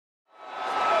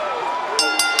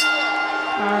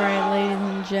right, ladies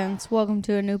and gents, welcome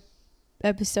to a new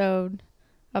episode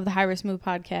of the High Risk Move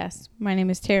podcast. My name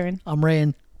is Taryn. I'm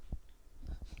Rayan.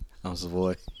 I'm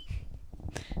Savoy.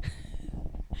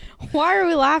 Why are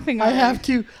we laughing? I have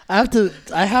to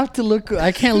look.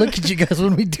 I can't look at you guys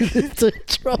when we do this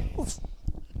intros.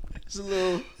 It's a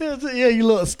little Yeah, you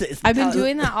little. I've been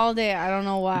doing that all day. I don't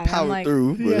know why. powered I'm like,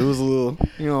 through, but it was a little,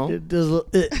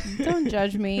 don't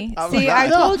judge me. I'm See, not I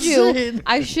told you saying.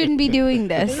 I shouldn't be doing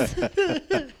this.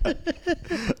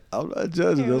 I'm not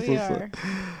judging. Here That's we what's are. up.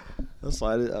 That's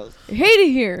why I Hate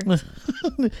it here.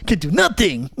 Can do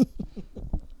nothing.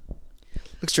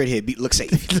 look straight ahead. Look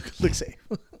safe. look safe.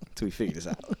 Until we figure this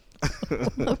out.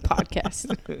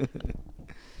 Podcast.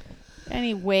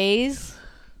 Anyways,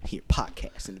 Hear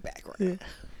podcasts in the background.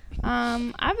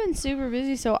 I've been super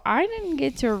busy, so I didn't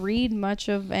get to read much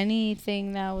of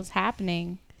anything that was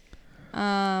happening.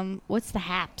 What's the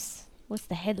haps? What's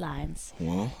the headlines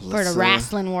Well, for the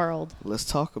wrestling world? Let's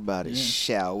talk about it,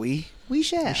 shall we? We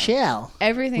shall.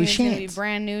 Everything We is going to be shan't.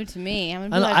 brand new to me. I'm I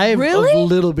going to be know, like, I have really? a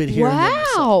little bit here. Wow. And there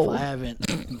myself. I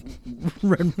haven't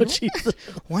read much either.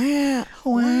 Wow.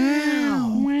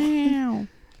 Wow.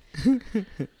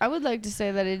 I would like to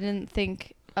say that I didn't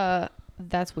think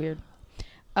that's weird.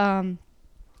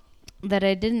 That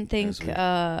I didn't think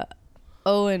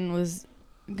Owen was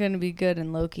gonna be good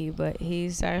in Loki, but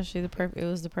he's actually it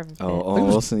was the perfect fit. Oh, Owen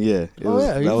Wilson, yeah.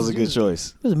 That was a good choice.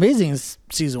 It was amazing in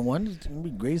season 1. It's gonna be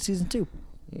great in season 2.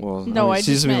 Well, No, I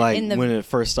she just mean meant like in the- when it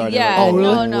first started. Yeah, like, really?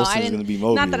 Owen no, Wilson's I didn't. gonna be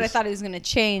Mobius. Not that I thought he was gonna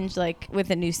change like with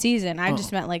a new season. I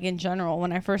just meant like in general.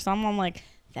 When I first saw him, I'm like,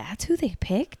 that's who they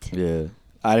picked. Yeah,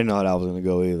 I didn't know how that was gonna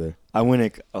go either. I went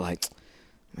in like,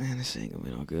 man, this ain't gonna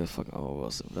be no good. Fucking Owen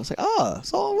Wilson. But I was like,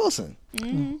 it's Owen Wilson.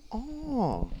 Mm-hmm.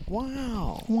 Oh,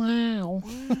 wow. Wow.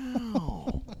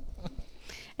 Wow.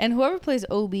 And whoever plays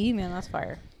OB, man, that's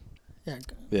fire. Yeah,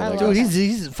 Yeah, I like, love dude,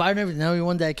 he's fired and everything. Now he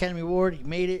won the Academy Award. He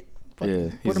made it. yeah,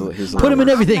 he's Put him in hilarious.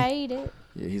 everything. I made it.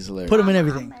 Yeah, he's hilarious. Put him in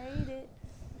everything. I made it.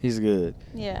 He's good.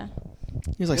 Yeah.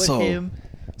 He's like, Put so him.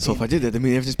 if I did that, that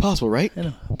means everything's possible, right? I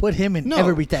know. Put him in No.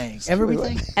 everything.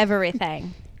 Everything.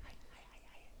 Everything.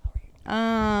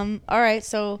 All right,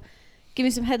 so give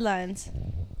me some headlines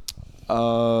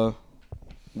Well,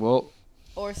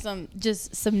 or some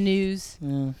news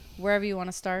Yeah. wherever you want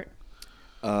to start.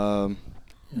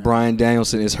 Bryan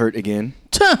Danielson is hurt again.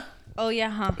 Oh yeah,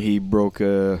 huh? He broke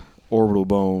a orbital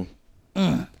bone.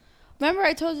 Remember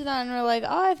I told you that and we're like,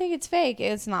 oh, I think it's fake.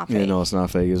 It's not fake. Yeah, no, it's not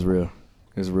fake. It's real.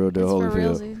 It's real deal it's for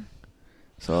Holyfield. realsies.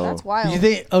 So That's wild. You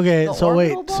think? Okay, The so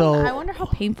wait. orbital bone? I So wonder how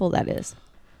painful that is.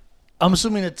 I'm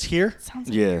assuming it's here. Sounds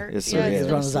like Yeah, it hurts. it's yeah, yeah, it's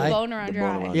around his the eye. bone around The your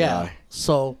bone eye. around- Yeah. Yeah.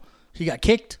 So he got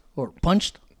kicked or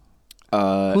punched.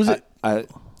 Who's it? I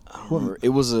don't remember. It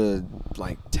was a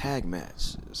like tag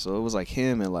match. So it was like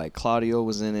him and like Claudio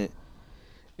was in it,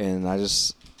 and I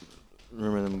just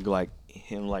remember them like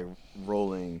him like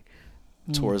rolling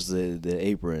towards the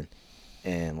apron,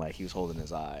 and like he was holding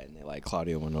his eye, and then, like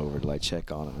Claudio went over to like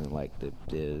check on him, and like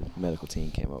the medical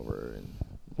team came over and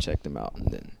checked him out, and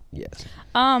then yes.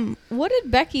 What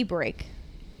did Becky break?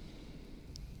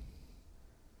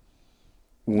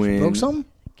 When Broke something.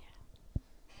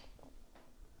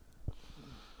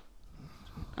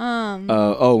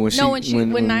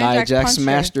 when Nia Nia Jax Jax punched her.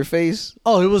 smashed her face,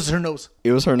 Oh, it was her nose.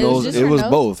 it was her was nose. just It her was nose?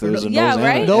 both. It was her Yeah, nose and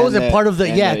right? her- Nose and and part of the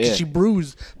and yeah, that, because she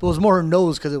bruised, but it was more her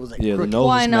nose because it was like Yeah, the crooked. nose Well,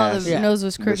 was I know smashed. the Yeah. nose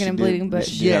was But crooked she and did- bleeding, but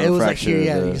she Yeah, did it was like fracture here,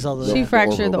 yeah, the- you saw the- she the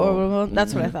fractured the bone. orbital bone.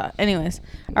 That's what I thought. Anyways,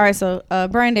 all right. So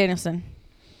Bryan Danielson.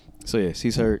 So yes,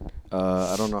 he's hurt.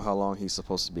 I don't know how long he's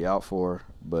supposed to be out for,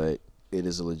 but it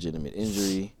is a legitimate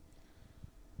injury.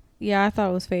 Yeah, I thought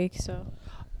it was fake. So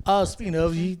Speaking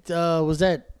of, was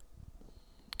that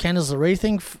Candice LeRae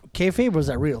thing kayfabe or was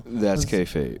that real? That's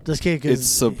kayfabe. That's kayfabe. It's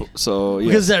so yeah.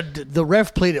 Because the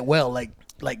ref played it well. Like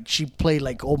she played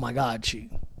like, oh my god, she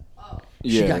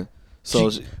yeah.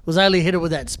 So was Ali hit her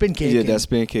with that spin kick. yeah, that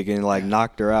spin kick and like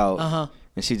knocked her out,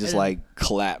 and she just And then- like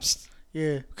collapsed.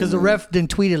 Yeah, because the ref then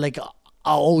tweeted like,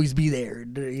 "I'll always be there,"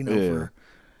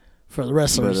 for the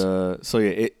wrestlers. But so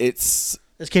yeah, it's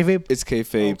kayfabe. it's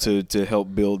kayfabe to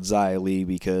help build Xia Li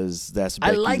because that's I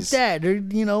Becky's, like that. They're,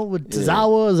 with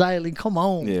Tozawa, Xia Li, come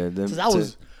on. Yeah,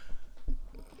 Tozawa's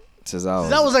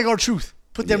Tozawa. like our truth.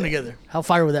 Put them together. How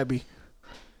fire would that be?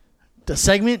 The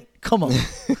segment? Come on.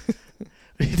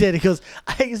 He did. He goes,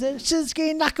 I said,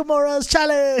 Shinsuke Nakamura's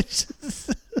challenge.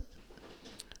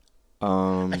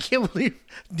 I can't believe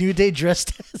New Day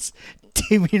dressed as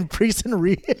Damian Priest and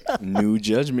Rhea. New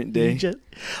Judgment Day.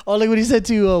 Oh, like what he said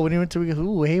to when he went to,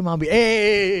 ooh, hey, mommy,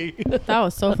 hey. that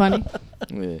was so funny.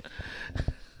 Yeah.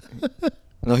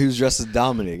 No, he was dressed as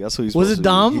Dominic. That's who he's Was supposed it to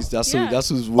Dom? be. That's Yeah. who. That's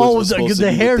who's. Oh, was supposed to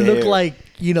the be hair with the looked hair. like,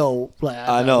 you know. Like,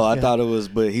 I know. I yeah. thought it was,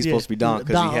 but he's Yeah. supposed to be Dom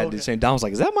because Dom, he had okay. the chain. Dom was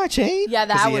like, "Is that my chain?" Yeah,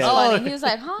 'Cause that he was had- funny. He was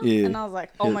like, huh? Yeah. And I was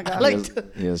like, oh my God.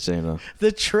 Like- he has chain on.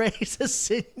 The trays are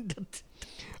sitting.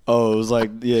 Oh, it was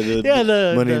like the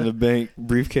money in the- the bank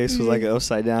briefcase was like an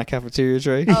upside down cafeteria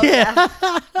tray. Oh, yeah.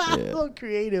 Yeah. So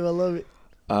creative. I love it.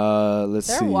 Let's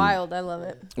They're see. wild. I love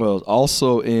it. Well,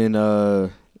 also in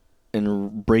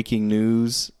breaking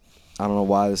news, I don't know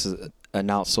why this is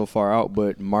announced so far out,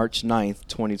 but March 9th,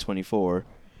 2024,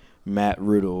 Matt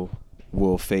Riddle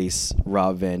will face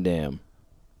Rob Van Dam.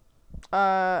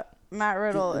 Matt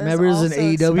Riddle is Matt Riddle's also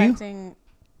in AEW? expecting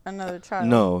another child.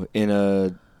 No,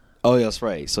 oh, that's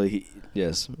right. So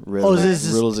Riddle, Oh, is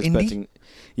this Riddle's indie? expecting.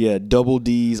 Yeah, Double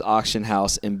D's Auction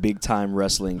House and Big Time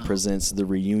Wrestling presents the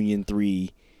Reunion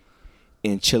 3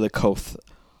 in Chillicothe,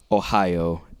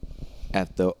 Ohio,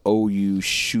 at the OU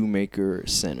Shoemaker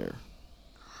Center.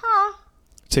 Huh.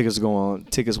 Tickets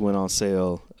went on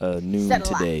sale noon Said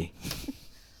a lot. today,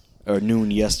 or noon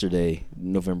yesterday,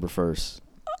 November 1st.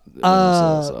 It went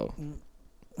on sale, so.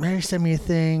 Mary sent me a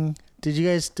thing. Did you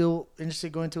guys still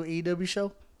interested going to an AEW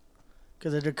show?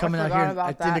 Because they're coming out forgot here. about I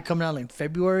think that. they're coming out in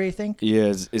February. I think.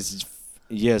 Yeah,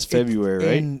 it's February,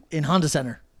 right? In Honda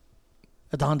Center,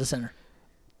 at the Honda Center.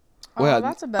 Oh, Well,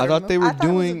 that's a better I thought they move. were I thought it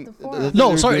was doing. at the Forum.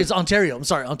 No, sorry, it's Ontario. I'm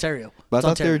sorry, Ontario. But I It's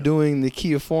thought they were Ontario. doing the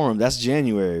Kia Forum. That's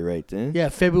January, right then? Yeah,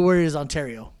 February is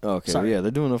Ontario. Okay, Sorry. yeah, they're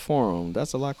doing a forum.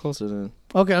 That's a lot closer than.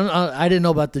 Okay, I didn't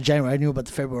know about the January. I knew about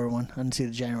the February one. I didn't see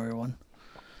the January one.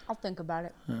 I'll think about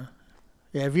it.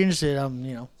 Yeah, if you're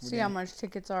interested, See how much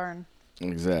tickets are and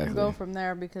Exactly. go from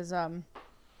there because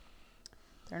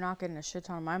they're not getting a shit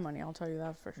ton of my money. I'll tell you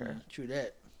that for sure. True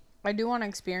that. I do want to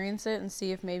experience it and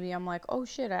see if maybe I'm like, oh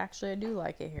shit, actually I do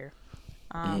like it here.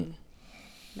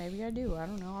 Maybe I do. I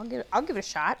don't know. I'll give it a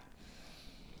shot.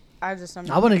 I want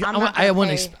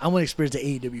to experience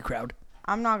the AEW crowd.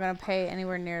 I'm not gonna pay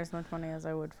anywhere near as much money as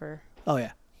I would for Oh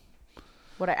yeah.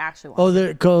 what I actually want. Oh,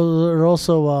 they're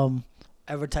also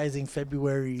advertising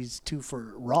February's 2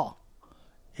 for Raw.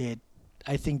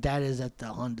 I think that is at the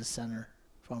Honda Center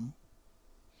from.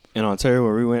 In Ontario,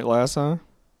 where we went last time?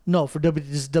 No, for this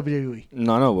is WWE.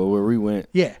 No, but where we went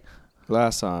Yeah.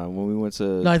 last time when we went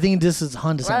to. No, I think this is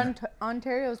Honda Center.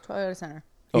 Ontario's Toyota Center.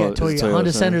 Yeah, it's Toyota.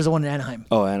 Honda Center is the one in Anaheim.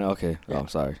 Oh, and okay. Yeah. Oh, I'm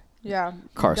sorry. Yeah.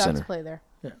 Car you got Center. to play there.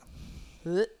 Yeah.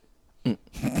 It's in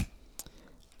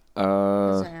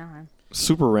Anaheim.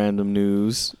 Super random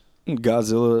news: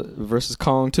 Godzilla versus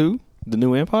Kong 2, the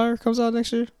new Empire comes out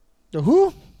next year. The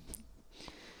who?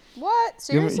 What?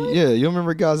 Seriously? You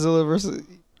remember Godzilla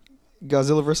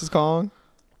versus Kong?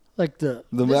 Like the.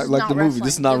 This is Like not the movie. wrestling.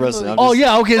 This is not The wrestling. movie. I'm Oh just-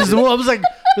 yeah, okay. This is, I was like,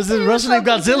 this is Russian named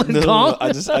Godzilla and No, Kong.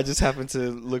 I just happened to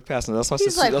look past it. That's why I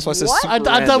He's said. like, That's why I said. what? Super I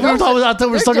thought we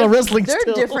random. were talking about wrestling They're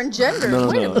still. different genders. No.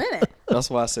 Wait a minute. That's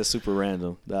why I said super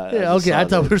random. Yeah, okay. I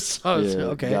thought we were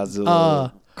okay.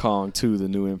 Godzilla Kong 2, the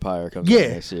new Empire comes out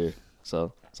next year.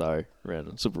 So sorry,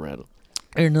 random, super random.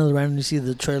 Here's another random. You see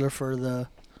the trailer for the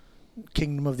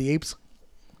Kingdom of the Apes?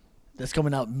 That's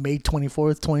coming out May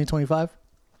 24th, 2025.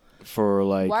 For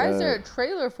like. Why is there a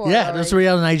trailer for it? Yeah, that's already?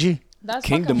 right on IG. That's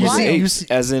Kingdom fucking of the wild. Apes,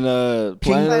 as in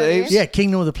Planet of the Apes. Yeah,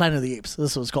 Kingdom of the Planet of the Apes.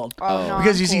 This is what it's called. Oh, no,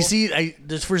 Because I'm you cool. see,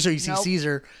 this first show you see Nope.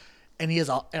 Caesar, and he has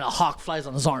a hawk flies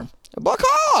on his arm. Baka!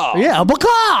 Yeah, a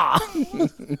baka.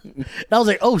 And I was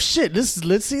like, oh shit,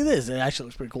 let's see this. It actually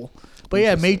looks pretty cool. But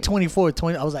yeah, May 24th,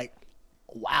 20. I was like,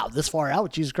 wow, this far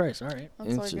out? Jesus Christ! All right,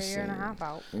 That's like a year and a half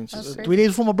out. That's Interesting. crazy. 3 days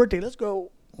before my birthday. Let's go.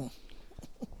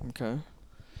 Okay.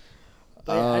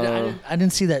 But yeah, I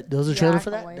didn't see that. There was a Yeah, trailer I for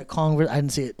can't that. wait. The Kong. I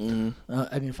didn't see it. Mm-hmm.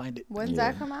 I didn't find it. When's Yeah.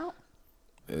 that come out?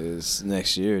 It's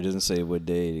next year. It doesn't say what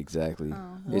date exactly.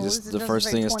 Oh, It well, just is it the just first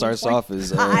like thing it starts off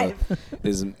is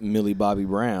 2025? Millie Bobby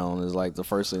Brown is like the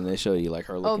first thing they show you, like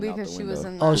her looking Oh, out because the she window. was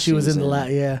in. Oh, that. she was in the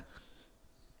in- yeah.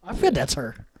 I forget that's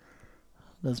her.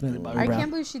 That's Millie Bobby I Brown.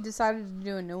 can't believe she decided to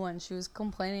do a new one. She was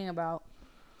complaining about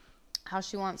how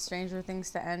she wants Stranger Things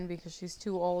to end because she's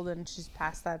too old and she's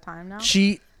past that time now.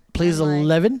 She plays And, like-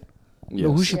 11. Yes.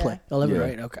 Who she Yeah. play? 11, Yeah.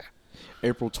 right? Okay,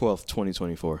 April 12th,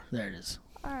 2024. there it is.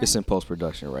 All right. It's in post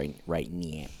production right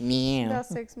now. About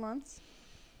 6 months.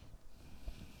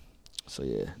 So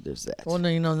yeah, there's that. Well,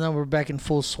 now we're back in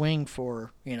full swing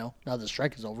for now the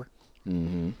strike is over.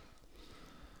 Mm-hmm.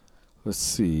 Let's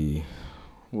see.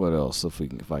 What else? If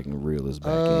I can reel this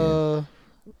back in.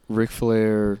 Ric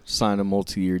Flair signed a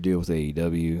multi-year deal with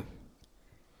AEW,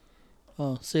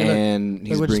 Oh, see, and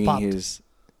he's what just bringing popped. his.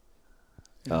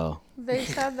 Oh, They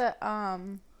said that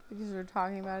because we were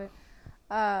talking about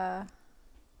it.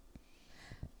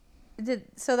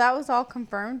 So that was all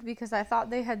confirmed because I thought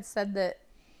they had said that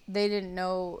they didn't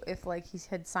know if like he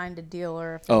had signed a deal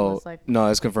or if it Oh was like. no,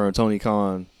 it's confirmed. Tony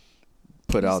Khan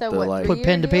put You out said the what, like. 3 Put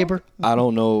pen to deal? paper. I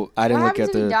don't know. I didn't What look at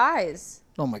happens if he the. dies?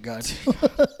 Oh my god.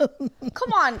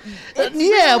 Come on. It's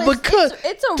Yeah, realistic. because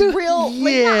it's a real.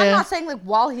 Like, yeah. I'm not saying like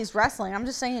while he's wrestling. I'm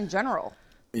just saying in general.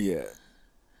 Yeah,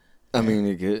 I mean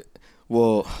it could.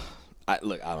 Well, I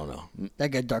don't know. That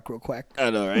got dark real quick. I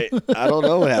know, right? I don't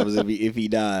know what happens if he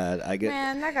died. I guess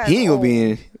Man, that guy's he ain't gonna old. be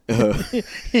in.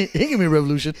 He can be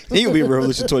Revolution. He gonna be in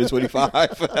Revolution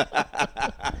 2025.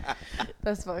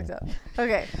 That's fucked up.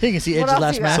 Okay. He can see What Edge's else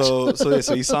last you got? match.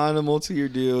 So he signed a multi-year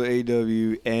deal,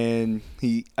 AEW, and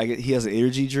he has an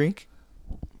energy drink.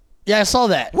 Yeah, I saw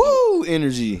that. Woo,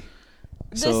 energy.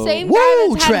 The So- same Woo, guy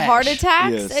that's had trash. heart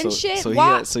attacks Yeah, and shit. So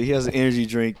Why? he has an energy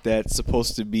drink that's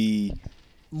supposed to be.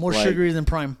 More Like- sugary than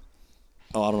Prime.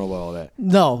 Oh, I don't know about all that.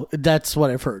 No, that's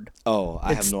what I've heard. Oh,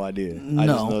 I It's- have no idea. I no.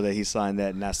 just know that he signed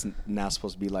that, and that's now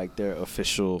supposed to be like their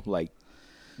official like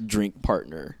drink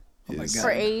partner. Oh my is- God.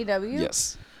 For AEW?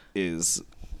 Yes, is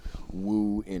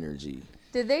Woo Energy.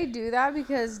 Did they do that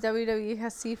because WWE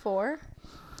has C4?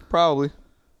 Probably.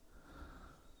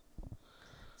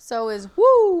 So is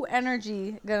Woo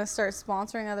Energy going to start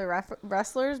sponsoring other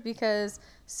wrestlers? Because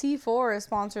C4 is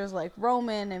sponsors like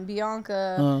Roman and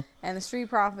Bianca and the Street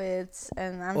Profits.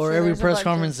 And I'm Or sure every there's a press bunch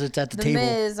conference of, it's at the the table.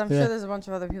 Miz. I'm Yeah. sure there's a bunch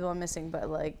of other people I'm missing. But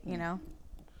like, you know.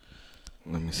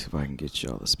 Let me see if I can get you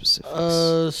all the specifics.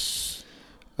 S-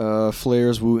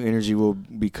 Flair's Woo Energy will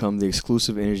become the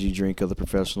exclusive energy drink of the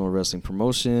professional wrestling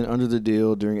promotion. Under the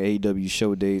deal, during AEW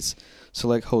show dates,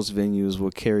 select host venues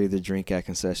will carry the drink at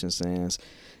concession stands.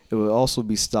 It will also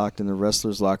be stocked in the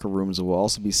wrestlers' locker rooms. It will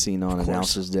also be seen on Of course.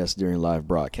 announcers' desks during live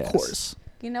broadcasts. of course.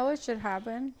 You know what should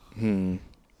happen?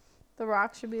 The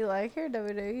Rock should be like, here,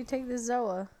 WWE, take this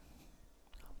Zoa.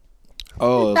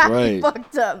 Oh, that's That'd be right.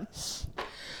 fucked up.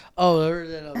 Oh, I heard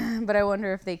that. But I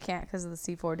wonder if they can't because of the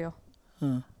C4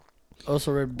 deal.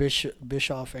 Also read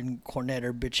Bischoff and Cornette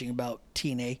are bitching about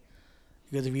TNA.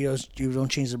 Because if you don't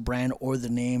change the brand or the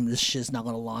name, this shit's not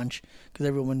going to launch.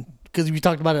 Because we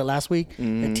talked about it last week. At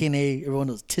TNA, everyone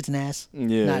was tits and ass.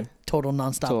 Yeah. Not total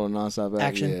nonstop. Total nonstop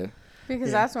action. Yeah. Because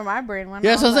Yeah. that's where my brain went.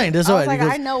 Yeah, I that's what was I'm saying. like- That's I why, was like,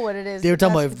 because I know what it is. They were but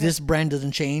talking that's about if this brand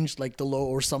doesn't change, like the logo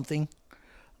or something,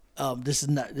 this is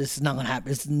not gonna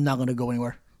happen. It's not gonna go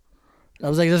anywhere. I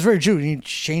was like, that's very true. You need to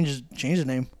change the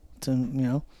name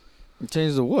to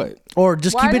Change the what? or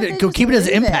just Why keep don't it they just keep it as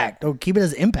leave it? Impact or keep it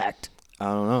as Impact. I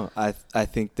don't know. I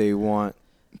think they want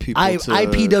people to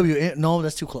IPW. No,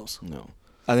 that's too close. No.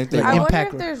 I think they Like I want, wonder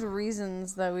Impact- if there's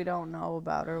reasons that we don't know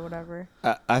about or whatever.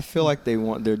 I feel like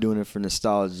they're doing it for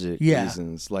nostalgic Yeah.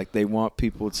 reasons. Like they want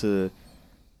people to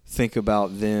think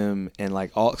about them and like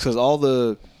because all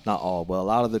the not all but a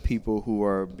lot of the people who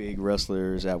are big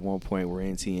wrestlers at one point were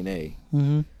in TNA.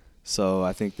 Mm-hmm. So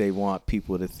I think they want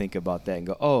people to think about that and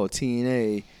go, oh,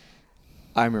 TNA.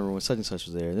 I remember when such and such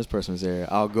was there and this person was there.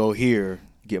 I'll go here,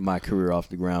 get my career off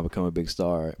the ground, become a big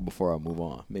star before I move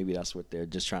on. Maybe that's what they're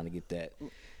just trying to get that.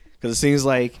 Because it seems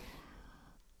like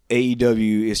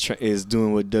AEW is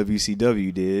doing what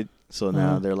WCW did. So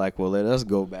now they're like, well, let us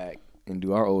go back and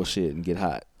do our old shit and get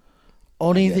hot.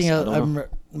 Only I thing guess. I I don't remember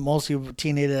mostly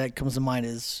TNA that comes to mind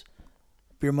is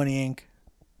Beer Money Inc.,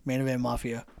 Main Event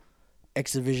Mafia,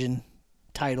 X Division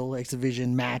title, X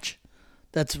Division match.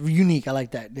 That's unique. I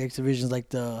like that. The X Division is like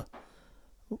the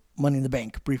Money in the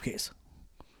Bank briefcase.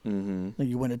 Mm-hmm. Like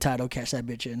you win a title, cash that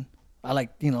bitch in. I like,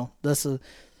 that's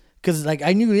because like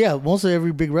I knew, most of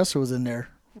every big wrestler was in there.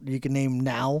 You can name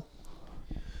now.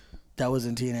 That was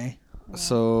in TNA.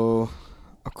 So,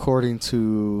 according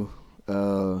to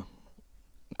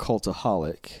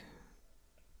Cultaholic,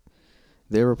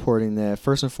 they're reporting that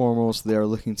first and foremost they are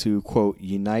looking to quote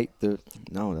unite the.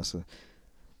 No, that's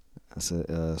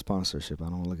a sponsorship. I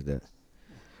don't want to look at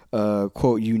that.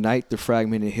 Quote unite the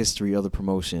fragmented history of the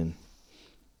promotion.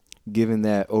 Given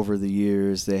that over the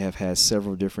years they have had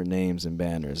several different names and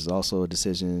banners, it's also a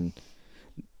decision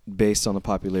based on the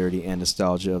popularity and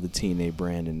nostalgia of the TNA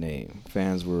brand and name.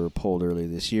 Fans were polled earlier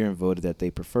this year and voted that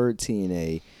they preferred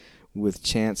TNA, with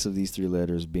chants of these three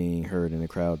letters being heard in the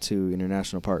crowd too.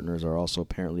 International partners are also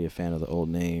apparently a fan of the old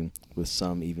name, with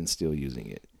some even still using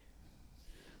it.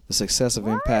 The success of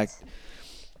Impact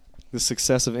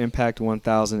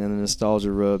 1000 and the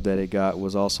nostalgia rub that it got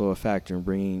was also a factor in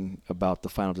bringing about the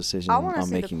final decision on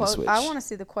making the switch. I want to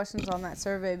see the questions on that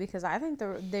survey because I think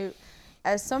they,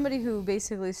 as somebody who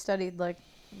basically studied like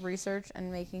research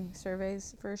and making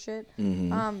surveys for shit,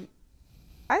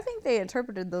 I think they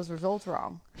interpreted those results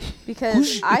wrong.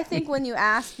 Because I think when you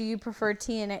ask, do you prefer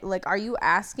TNA, like, are you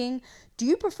asking, do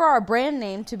you prefer our brand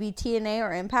name to be TNA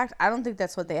or Impact? I don't think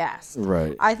that's what they asked.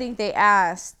 Right. I think they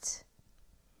asked,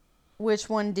 which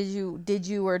one did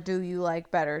you or do you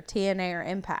like better, TNA or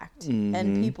Impact? Mm-hmm.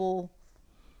 And people,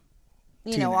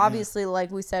 you know, TNA. obviously,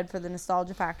 like we said, for the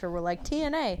nostalgia factor, we're like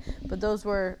TNA, but those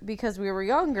were because we were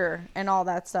younger and all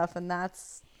that stuff, and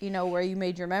that's, you know, where you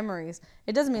made your memories.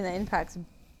 It doesn't mean that Impact's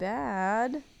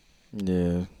bad.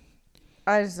 Yeah.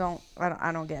 I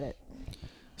don't get it.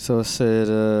 So it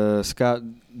said, Scott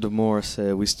Demore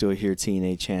said, we still hear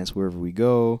TNA chants wherever we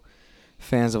go.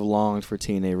 Fans have longed for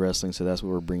TNA wrestling, so that's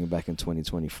what we're bringing back in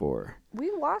 2024.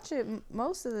 We watch it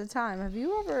most of the time. Have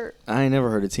you ever? I ain't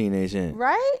never heard of TNA chant.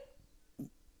 Right?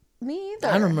 Me either.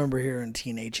 I don't remember hearing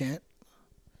TNA chant.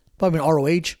 Probably been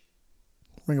ROH,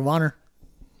 Ring of Honor.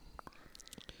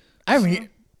 I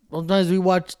haven't. Sometimes we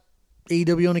watch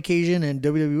AEW on occasion and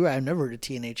WWE. I've never heard a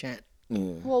TNA chant.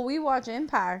 Yeah. Well, we watch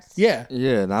Impact. Yeah.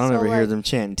 Yeah, and I don't So, ever hear like- them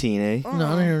chanting TNA. No, I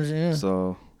don't hear. Yeah.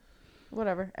 So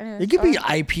Whatever. Anyway, It could be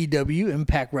IPW,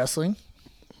 Impact Wrestling.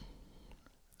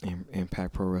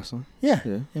 Impact Pro Wrestling. Yeah.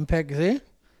 Yeah. Impact. See?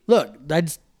 Look, You're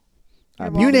new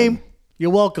welcome. name.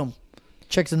 You're welcome.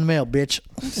 Checks in the mail, bitch.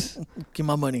 Get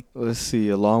my money. Let's see.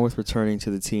 Along with returning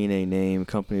to the TNA name,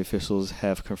 company officials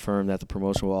have confirmed that the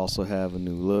promotion will also have a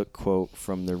new look. Quote,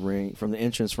 from the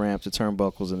entrance ramp to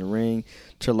turnbuckles in the ring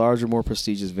to larger, more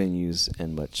prestigious venues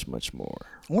and much, much more.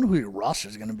 I wonder who your roster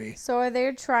is going to be. So are they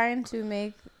trying to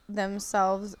make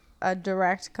themselves a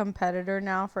direct competitor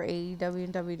now for AEW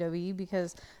and WWE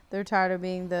because they're tired of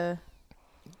being the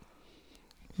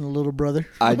Little brother.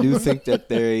 I do think that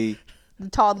the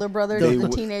toddler brother to the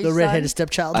teenage The redheaded son?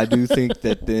 stepchild. I do think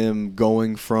that them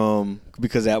going from,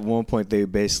 because at one point they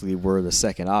basically were the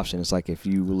second option. It's like if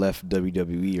you left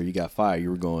WWE or you got fired,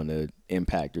 you were going to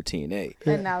Impact or TNA.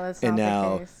 And now that's And not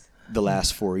now the case. the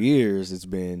last 4 years, it's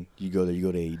been you go to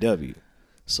AEW.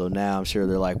 So now I'm sure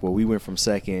they're like, well, we went from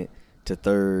second to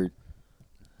third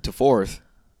to fourth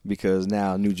because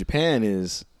now New Japan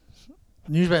is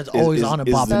New Japan's always on and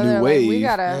is popping. the So new they're wave. like, we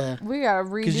Yeah. gotta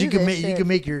redo Because you can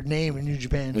make your name in New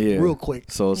Japan real quick.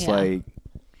 So it's Yeah. like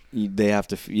they have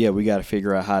to. We got to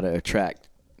figure out how to attract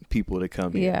people to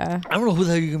come here. Yeah. I don't know who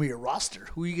the hell you're gonna be your roster.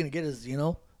 Who are you gonna get as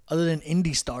other than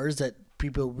indie stars that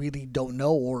people really don't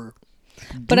know or.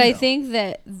 But I know. think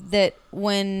that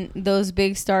when those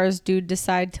big stars do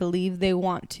decide to leave, they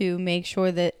want to make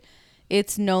sure that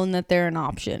it's known that they're an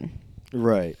option.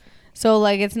 Right. So,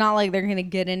 like, it's not like they're going to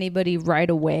get anybody right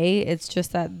away. It's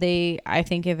just that they, I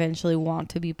think, eventually want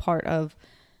to be part of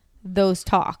those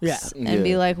talks. Yeah. And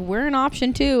be Yeah. like, we're an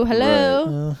option too.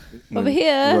 Hello. Over When-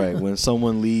 here. Right. When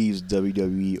someone leaves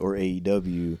WWE or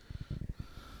AEW,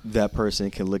 that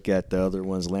person can look at the other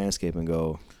one's landscape and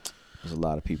go, there's a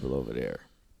lot of people over there.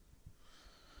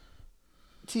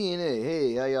 TNA,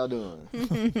 hey, how y'all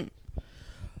doing?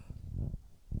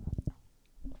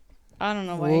 I don't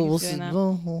know why We'll he's see. doing that.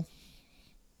 We'll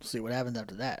see what happens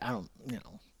after that. I don't.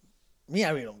 Me, I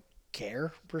really don't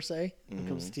care per se when it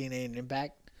comes to TNA and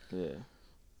Impact. Yeah.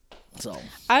 So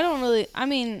I don't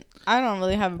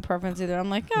really have a preference either. I'm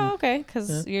like, oh, okay,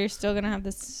 because you're still going to have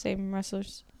the same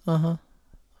wrestlers.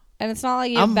 And it's not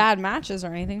like you have bad matches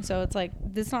or anything, so it's like,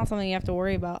 it's not something you have to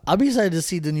worry about. I'll be excited to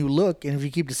see the new look, and if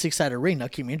you keep the 6-sided ring, that'll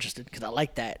keep me interested because I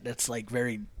like that. That's like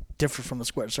very different from a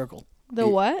square circle. The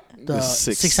what? The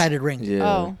six-sided ring. Yeah.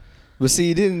 Oh. But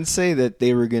see, it didn't say that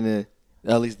they were going to,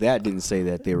 at least that didn't say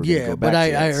that they were going to Yeah, go back but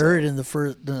to that. I heard in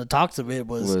the talks of it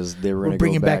was they were we're going to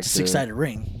bringing go back back the to 6-sided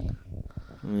ring.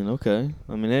 I mean, okay.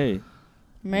 I mean, hey.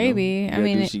 Maybe. You I gotta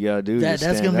mean, do what you got to do. That's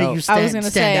going gonna make you I was stand gonna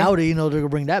say- out. They're gonna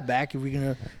bring that back if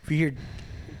you hear.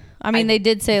 they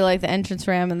did say like the entrance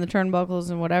ramp and the turnbuckles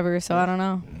and whatever, so I don't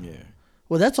know. Yeah.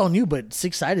 Well, that's all new, but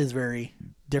 6-sided is very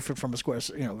different from a square.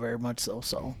 Very much so.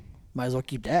 So might as well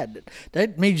keep that.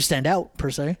 That made you stand out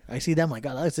per se. I see that. I'm like,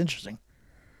 God, that's interesting.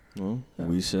 Well,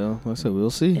 we shall. Like I said,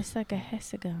 we'll see. It's like a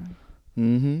hexagon.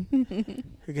 Mm-hmm.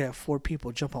 You're gonna have 4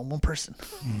 people jump on one person.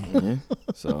 Yeah.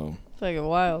 So It's like a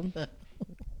wild.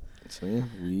 yeah,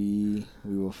 we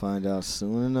will find out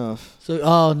soon enough. So,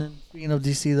 and then speaking of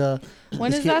DC,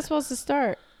 When is that supposed to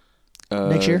start?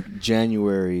 Next year?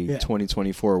 January Yeah.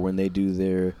 2024, when they do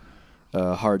their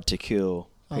Hard to Kill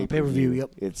pay-per-view,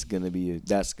 yep. It's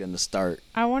that's gonna start.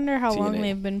 I wonder how long TNA.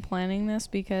 they've been planning this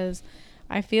because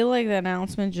I feel like the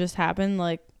announcement just happened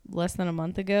like less than a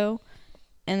month ago,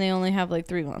 and they only have like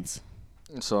 3 months.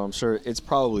 So I'm sure it's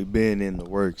probably been in the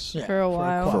works Yeah, For a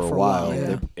while. for a while.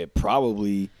 yeah. It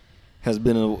probably has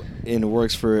been in the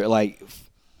works for like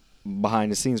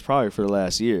behind the scenes probably for the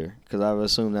last year, because I would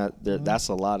assume that that's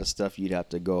a lot of stuff you'd have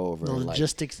to go over. The like,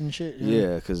 logistics and shit.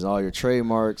 yeah, because all your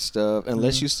trademark stuff,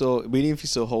 unless you still, but even if you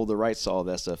still hold the rights to all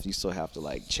that stuff, you still have to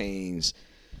like change,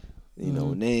 you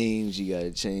know, names. You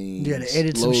gotta change. You gotta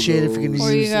edit logos. some shit if you're gonna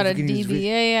Or use. you got a if you're gonna use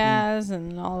DBA as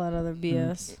and all that other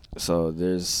BS. So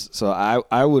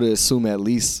I would assume at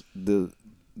least the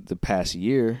past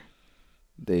year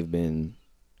they've been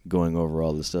going over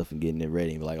all this stuff and getting it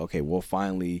ready and be like, okay, we'll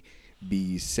finally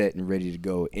be set and ready to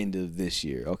go end of this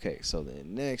year. Okay, so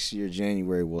then next year,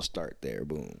 January, we'll start there.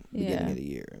 Boom. Beginning of the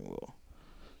year. And we'll.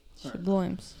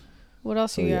 Shablooms. What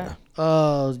else you got?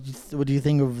 What do you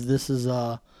think of this? Is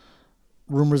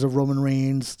rumors of Roman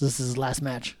Reigns? This is his last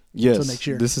match. Yes, until next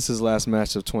year. This is his last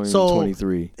match of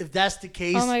 2023. If that's the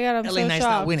case, Oh my God, I'm LA so Knight's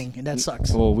shocked. not winning, and that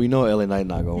sucks. Well, we know LA Knight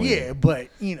not going to win. Yeah, but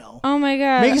you know. Oh my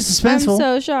God. Make it suspenseful. I'm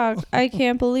so shocked. I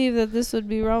can't believe that this would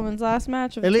be Roman's last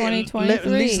match of 2023. At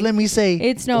least let me say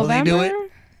It's will they November. do it?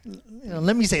 You know,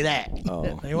 let me say that.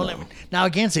 Oh, They won't let me. Now I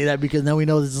can't say that because now we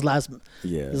know this is his last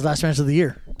match of the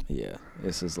year. Yeah,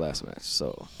 it's his last match.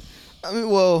 So, I mean,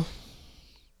 well,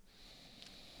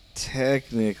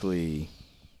 technically,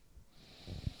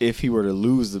 if he were to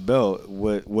lose the belt,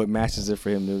 what match is it for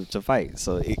him to fight?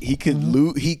 So he could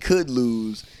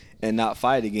lose and not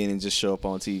fight again and just show up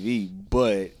on TV,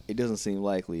 but it doesn't seem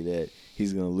likely that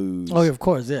he's gonna lose. Oh, of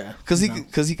course, yeah. Because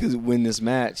he could win this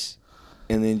match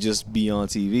and then just be on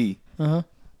TV.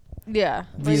 Yeah.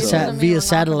 Via Like, it sat- doesn't mean via we're not gonna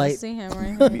satellite. see him or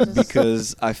anything. Just-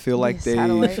 Because I feel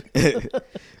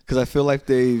like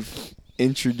they've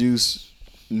introduced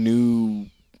new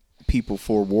people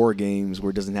for war games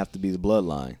where it doesn't have to be the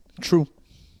bloodline. True.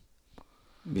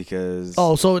 Because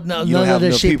so now that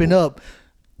they're shaping up,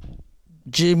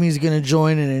 Jimmy's gonna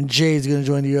join and then Jay's gonna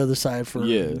join the other side for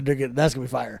that's gonna be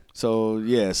fire. So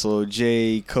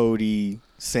Jay, Cody,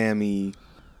 Sammy,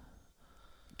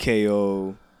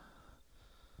 KO,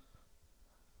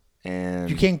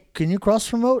 and can you cross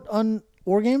promote on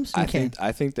war games? You can't.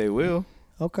 I think they will.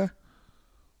 Okay.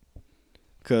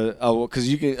 Cause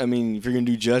you can. I mean, if you're gonna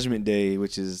do Judgment Day,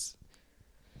 which is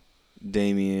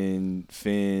Damian,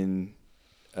 Finn,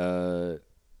 It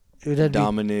would have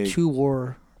Dominic, two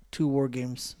war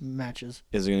games matches.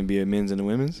 Is there gonna be a men's and a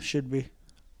women's? Should be.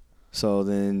 So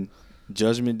then,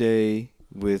 Judgment Day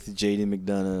with Jaden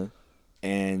McDonough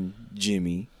and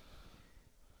Jimmy.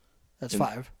 That's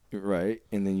 5. Right,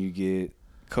 and then you get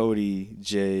Cody,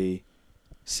 Jay,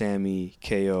 Sammy,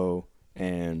 KO,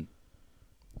 and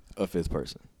a 5th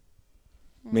person.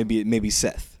 Maybe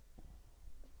Seth.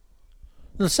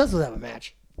 No, Seth will have a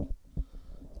match. I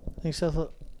think Seth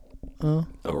will.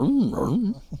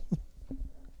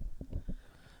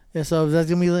 Yeah, so that's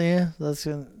gonna be that's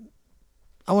gonna.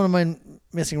 I wouldn't mind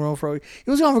missing Roman for.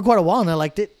 He was gone for quite a while, and I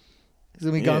liked it. He's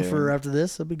gonna be gone for after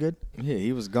this. That'll be good. Yeah,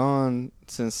 he was gone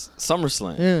since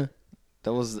SummerSlam. Yeah,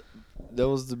 that was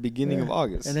the beginning of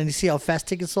August. And then you see how fast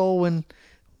tickets sold when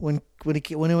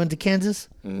he went to Kansas.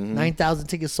 9,000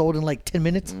 tickets sold in like 10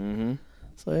 minutes.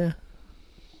 So yeah.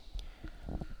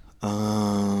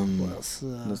 What else?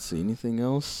 Let's see. Anything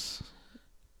else?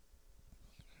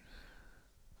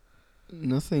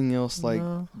 Nothing else like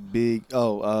big.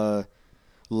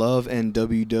 Love and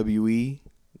WWE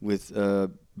with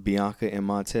Bianca and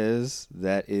Montez.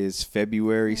 That is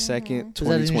February 2nd,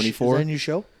 2024. Is that a new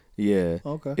show? Yeah.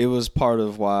 Okay. It was part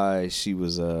of why she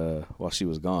was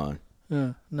gone.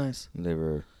 Yeah, nice. They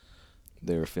were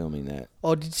filming that.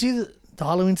 Oh, did you see the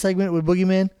Halloween segment with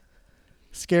Boogeyman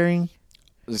scaring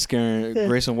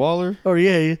Grayson Waller? Or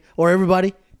or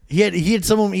everybody. He had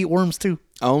some of them eat worms too.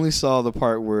 I only saw the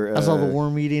part where I saw the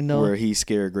worm eating where he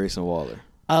scared Grayson Waller.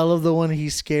 I love the one he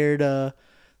scared.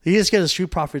 He didn't scare the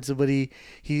Street Profits, but he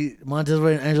Montez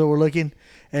and Angelo were looking,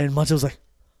 and Montez was like,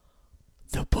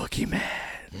 "The Boogeyman,"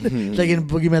 like in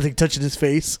Boogeyman, like touching his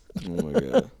face. Oh my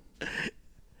God.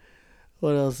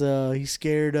 What else? He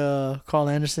scared Carl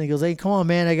Anderson. He goes, "Hey, come on,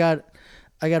 man! I got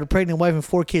a pregnant wife and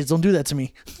 4 kids. Don't do that to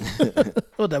me."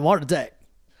 What that heart attack?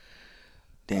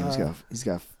 Damn, he's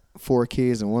got 4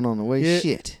 kids and 1 on the way. Yeah.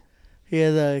 Shit. He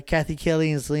had Kathy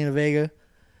Kelly and Selena Vega.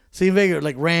 Selena Vega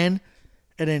like ran,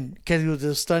 and then Kathy was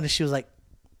just stunned, and she was like,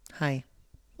 "Hi,"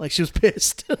 like she was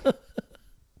pissed.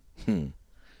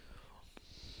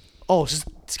 Oh,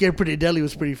 Scared Pretty Deadly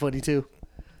was pretty funny too.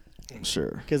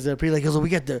 Sure. Because Pretty like goes, "We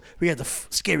got the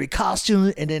scary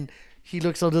costume," and then he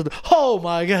looks under the. Oh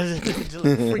my God!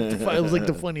 It was like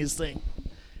the funniest thing.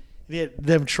 He had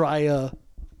them try a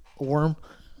worm.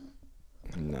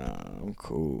 Nah, I'm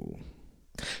cool.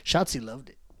 Shotzi loved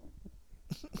it.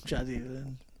 Shotzi,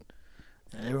 and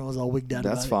everyone was all wigged out.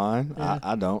 That's fine. Yeah.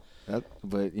 I don't.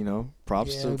 But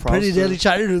props to Pretty Deadly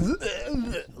tried to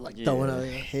like throwing out.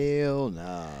 Hell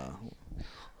nah.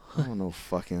 I don't know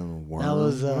fucking worm.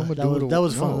 That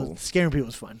was fun. Scaring people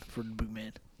was fun for the big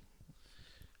man.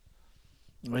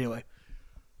 Anyway,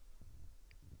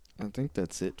 I think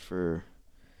that's it for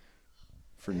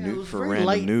It new was for very random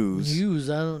light news.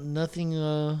 I don't nothing.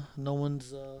 No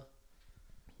one's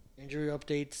injury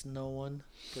updates. No one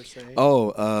per se.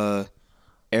 Oh,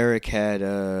 Eric had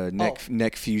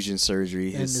neck fusion surgery.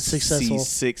 And His it's successful.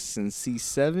 C6 and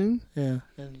C7. Yeah,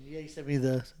 and he sent me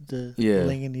the Yeah.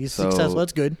 link, and he's successful.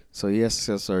 That's good. So he has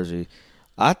successful surgery.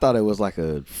 I thought it was like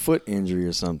a foot injury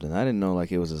or something. I didn't know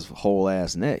like it was his whole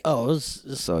ass neck. Oh,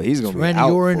 So he's gonna be Randy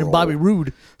out Orton for and a Bobby while.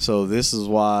 Roode. So this is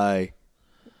why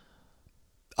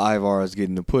Ivar is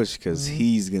getting the push because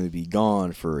he's gonna be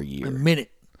gone for a year, A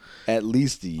minute. at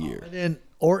least a year. And then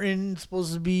Orton's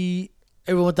supposed to be.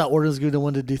 Everyone thought Orton was going to be the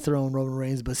one to dethrone Roman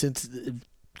Reigns, but since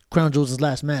Crown Jewel's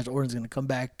last match, Orton's going to come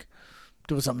back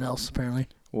doing something else, apparently.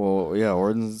 Well, yeah,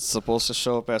 Orton's supposed to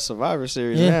show up at Survivor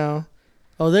Series Yeah. now.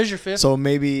 Oh, there's your fifth. So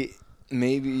maybe,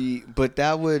 but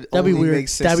that'd be only weird. make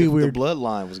sense That'd be if weird. the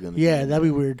bloodline was gonna. Yeah, be that'd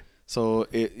be weird. So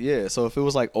so if it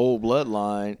was like old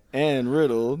bloodline and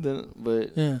Riddle, then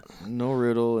but Yeah. no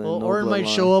Riddle and no Orton might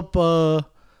bloodline. show up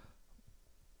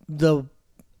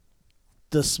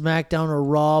the SmackDown or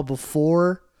Raw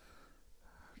before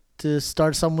to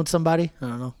start something with somebody. I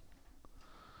don't know.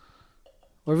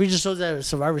 Or if he just shows that at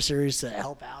Survivor Series to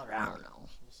help out. I don't know.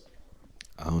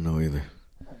 I don't know either.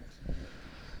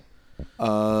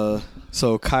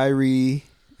 So Kyrie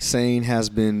Sane has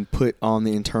been put on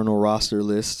the internal roster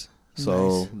list.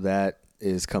 So Nice. that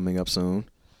is coming up soon.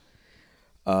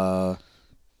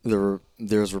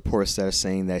 There's reports that are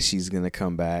saying that she's gonna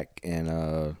come back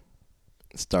and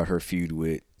start her feud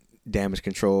with Damage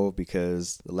Control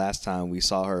because the last time we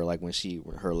saw her, like when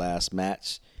her last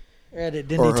match Yeah,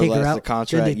 didn't or they take her her last out?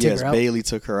 contract, Didn't they take yes, her out? Bailey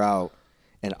took her out.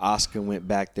 And Asuka went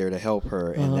back there to help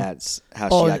her, and that's how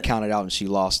Oh, she got counted out, and she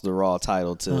lost the Raw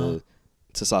title to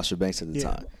Sasha Banks at the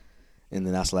Yeah. time. And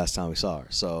then that's the last time we saw her.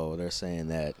 So they're saying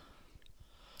that.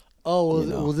 Oh, well, You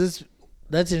know. well,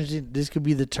 that's interesting. This could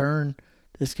be the turn.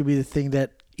 This could be the thing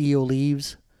that Io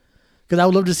leaves. Because I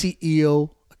would love to see Io,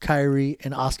 Kyrie,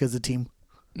 and Asuka as a team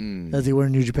as they were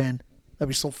in New Japan. That'd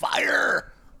be so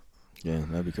fire. Yeah,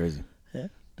 that'd be crazy. Yeah,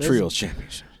 Trios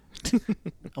Championship.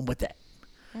 I'm with that.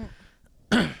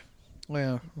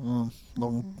 Well,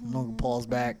 Logan Paul's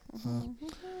back.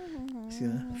 He's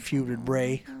gonna feud with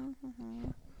Bray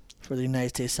for the United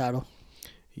States title.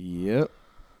 Yep.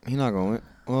 He's not going to win.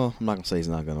 Well, I'm not going to say he's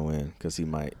not going to win because he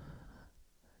might.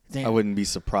 Damn. I wouldn't be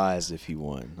surprised if he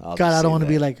won. God, I don't want to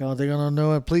be like, oh, they're gonna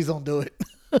know it. Please don't do it.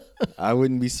 I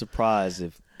wouldn't be surprised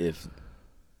if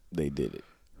they did it.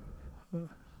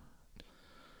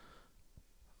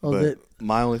 Oh, But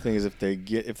my only thing is if they're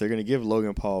going to give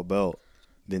Logan Paul a belt,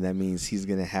 then that means he's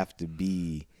going to have to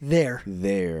be there.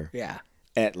 there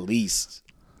at least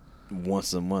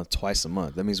once a month, twice a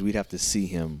month. That means we'd have to see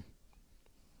him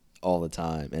all the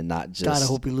time and not just. God, I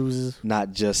hope he loses.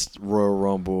 Not just Royal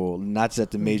Rumble, not just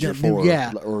at the Major Four,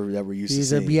 or that we're used to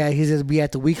seeing. He's gonna be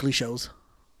at the weekly shows.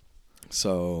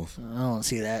 So I don't want to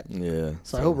see that. yeah.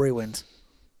 So I hope Ray wins.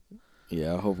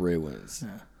 Yeah, I hope Ray wins.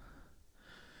 Yeah.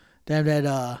 Damn,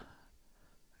 that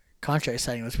contract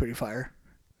signing was pretty fire.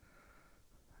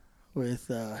 With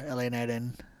LA Knight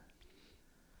and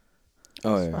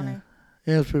Oh yeah, Funny.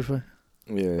 yeah, it was pretty fun.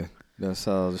 yeah. That's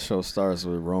how the show starts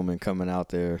with Roman coming out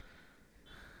there,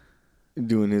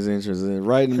 doing his entrance, and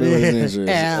right in the middle of his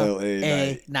entrance, LA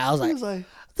Knight. Nah, I was He like, was like,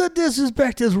 the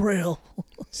disrespect is real.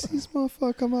 "See this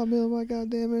motherfucker come out middle of my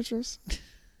goddamn entrance."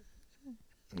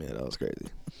 Yeah, that was crazy.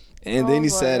 And then he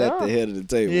sat at the head of the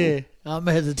table. Yeah, I'm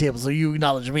at the table, so you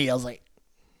acknowledge me. I was like,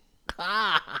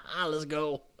 let's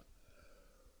go.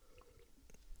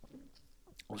 It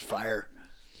was fire.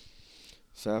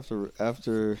 So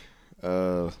after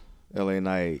LA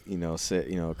Knight,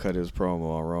 cut his promo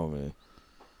on Roman,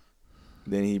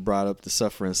 then he brought up the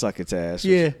suffering succotash.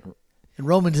 Yeah. And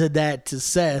Roman said that to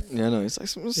Seth. Yeah, I know. It's like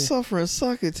some suffering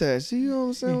succotash. You know what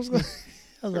I'm saying? What's going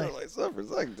I was like suffering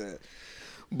succotash.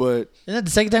 But and then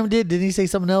the second time he didn't he say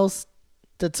something else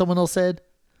that someone else said?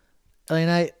 LA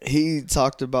Knight? he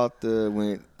talked about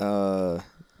the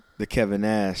Kevin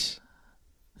Nash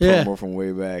Yeah. promo from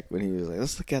way back when he was like,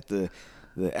 let's look at the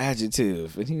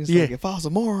adjective. And he was Yeah. like, if I was a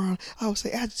moron, I would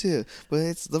say adjective, but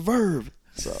it's the verb.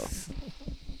 So,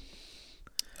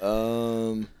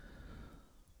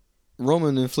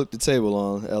 Roman then flipped the table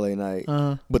on LA Knight,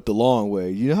 but the long way.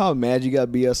 You know how mad you got to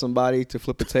be at somebody to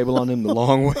flip the table on them the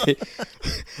long way?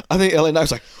 I think LA Knight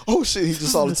was like, oh shit, he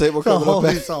just saw the table coming up.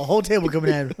 He saw a whole table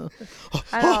coming at him.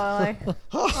 I know.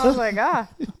 I was like, Yeah,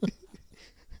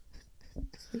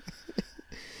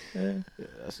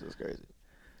 that's just crazy.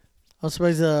 I'm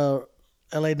surprised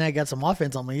LA Knight got some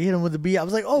offense on me. He hit him with the B. I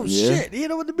was like, oh shit, he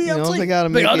hit him with the B. I was like, they gotta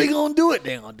make how they gonna do it?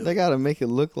 They ain't gonna do it. They gotta make it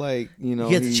look like he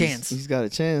gets a chance. He's got a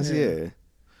chance, yeah.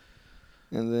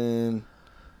 And then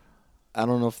I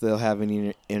don't know if they'll have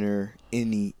any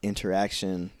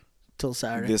interaction till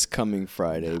Saturday, this coming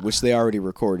Friday, which they already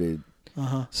recorded.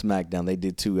 SmackDown. They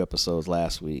did 2 episodes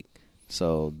last week,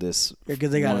 so this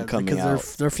because they got coming out.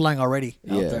 They're flying already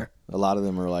out there. A lot of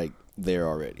them are like there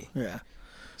already. Yeah.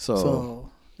 So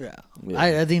yeah.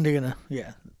 I think they're gonna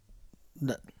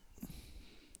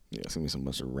it's gonna be some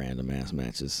bunch of random ass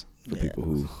matches for people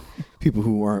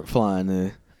who aren't flying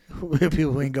to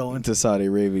people who ain't going to Saudi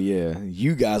Arabia. Yeah,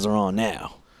 you guys are on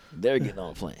now. They're getting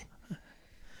on a plane.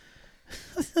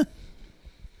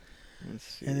 Let's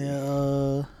see.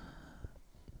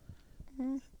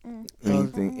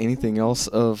 And anything else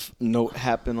of note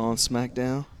happen on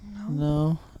SmackDown?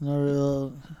 No, not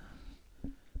real.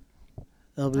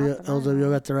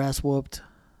 LWO got their ass whooped.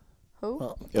 Who?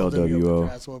 Well, LWO got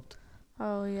their ass whooped.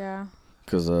 Oh yeah.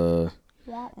 Cause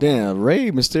damn,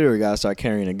 Rey Mysterio gotta start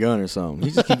carrying a gun or something.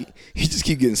 He just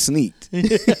keep getting sneaked.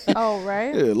 Oh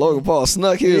right. Yeah, Logan Paul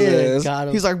snuck his ass. Got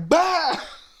him. He's like, bah!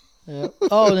 Yeah.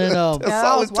 Oh, then that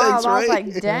was wild. I was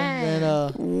like, dang.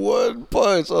 then one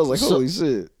punch. I was like, holy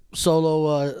shit.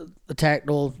 Solo attacked.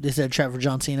 They said trap for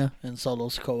John Cena, and Solo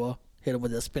Sikoa hit him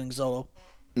with a spinning solo.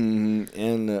 And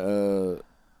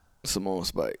Samoa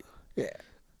Spike. Yeah.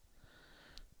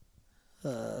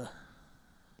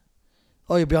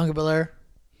 Bianca Belair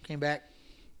came back.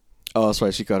 Oh, that's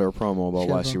right. She cut her promo about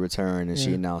why she returned, and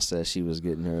she announced that she was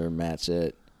getting her match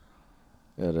at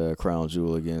Crown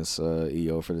Jewel against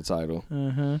EO for the title.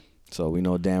 So we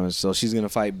know damage. So she's gonna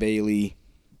fight Bayley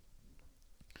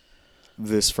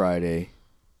this Friday,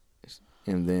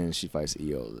 and then she fights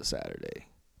EO this Saturday,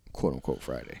 quote unquote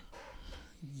Friday.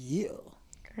 Yeah.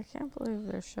 I can't believe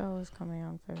their show is coming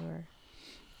on February.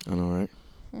 I know, right?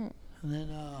 And then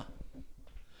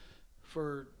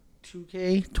for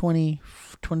 2K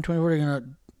 2024,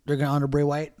 they're gonna honor Bray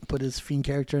Wyatt, put his Fiend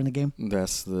character in the game.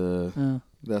 That's the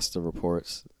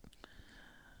reports.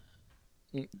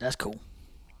 That's cool.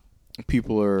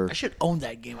 People are. I should own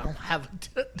that game. I don't have it.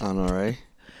 I know, right?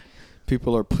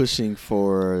 People are pushing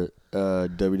for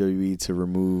WWE to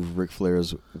remove Ric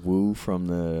Flair's woo from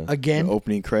the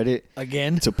opening credit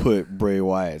again to put Bray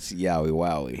Wyatt's Yowie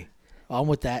Wowie. I'm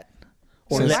with that.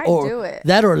 Or do it.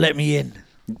 That or let me in.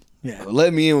 Yeah,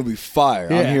 let me in would be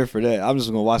fire. Yeah. I'm here for that. I'm just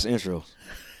gonna watch the intros.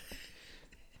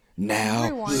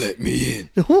 Now let me in.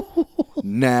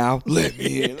 Now let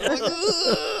me in.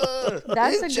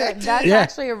 That's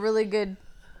actually a really good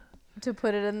to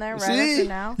put it in there right after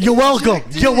now. You're welcome.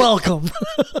 You're welcome.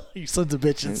 You sons of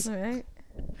bitches. Right.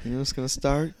 You know what's gonna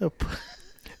start?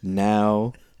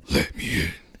 Now let me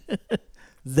in.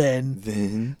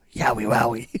 Then Yowie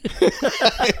Wowie.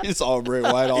 It's all Bray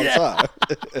Wyatt all the time.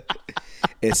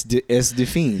 It's the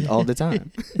Fiend all the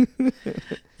time.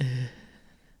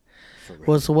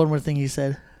 What's the one more thing he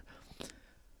said?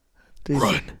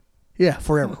 Run. Yeah,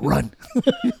 forever. Run.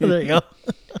 There you go.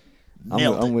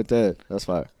 I'm with that. That's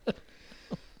fire.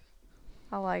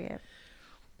 I like it.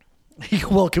 You're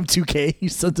welcome, 2K. You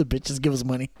sons of bitches, give us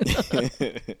money.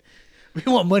 We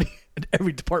want money in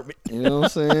every department. You know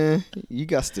what I'm saying? You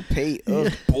got to pay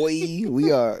us, boy.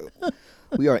 We are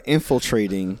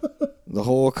infiltrating the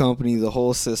whole company, the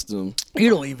whole system. You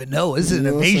don't even know. It's an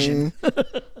invasion.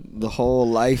 The whole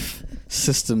life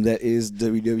system that is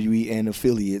WWE and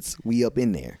affiliates. We up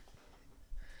in there.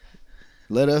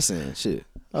 Let us in. Shit.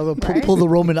 I'm gonna pull the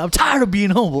Roman. I'm tired of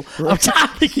being humble. I'm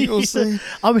tired of you know what I'm saying?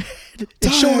 I'm head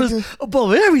and shoulders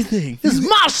above everything. This is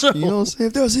my show. You know what I'm saying?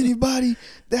 If there's anybody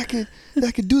that could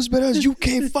do as better as you,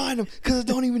 can't find them because it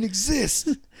don't even exist.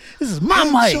 This is my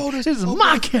mic. This is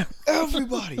my camera.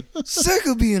 Everybody sick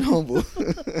of being humble.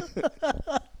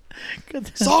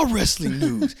 It's all wrestling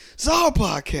news. It's our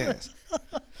podcast.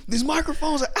 These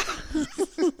microphones are.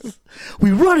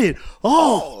 We run it.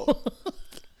 Oh.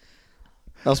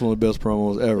 That's one of the best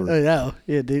promos ever.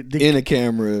 Yeah. They, in a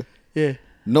camera. Yeah.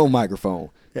 No microphone.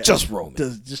 Yeah. Just Roman.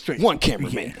 Just straight. One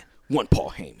cameraman. One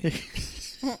Paul Heyman.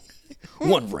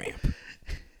 One ramp.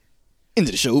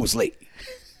 Into the show. It was late.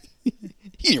 He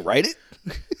didn't write it.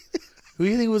 Who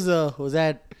do you think was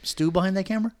that Stu behind that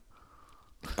camera?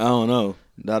 I don't know.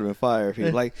 That'd have been fire if he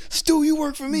was like, Stu, you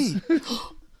work for me.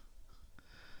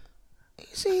 You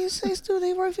say Stu,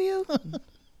 they work for you?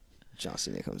 John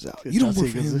Cena comes out. You don't work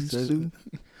for him, Stu.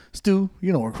 Stu,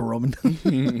 you don't work for Roman.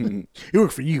 You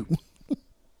work for you.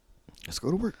 Let's go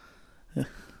to work.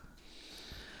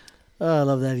 I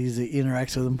love that he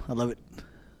interacts with him. I love it.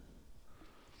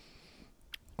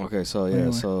 Okay, so yeah,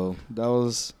 Anyway. so that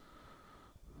was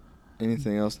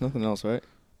anything else? Nothing else, right?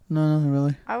 No, not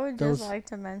really. I would just like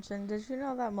to mention, did you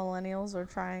know that millennials are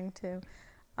trying to,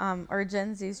 or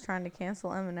Gen Z's trying to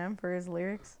cancel Eminem for his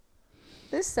lyrics?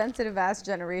 This sensitive ass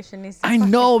generation needs to I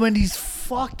know, man. These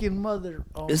fucking mother.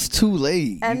 Oh. It's too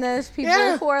late. And there's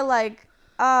people who are like,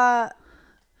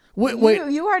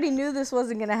 wait. You already knew this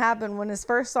wasn't going to happen when his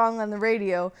first song on the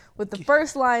radio with the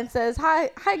first line says, Hi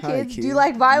kids, do you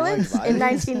like violence? In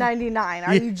 1999.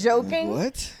 Are you joking?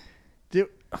 What? Dude,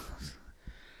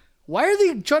 why are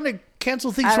they trying to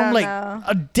cancel things from like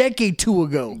a decade two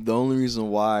ago? The only reason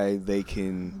why they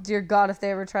can... Dear God, if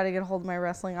they ever try to get a hold of my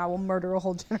wrestling, I will murder a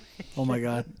whole generation. Oh my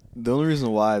God. The only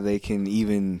reason why they can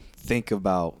even think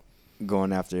about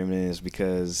going after Eminem is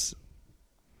because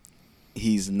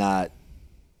he's not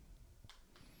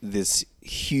this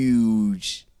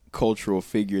huge cultural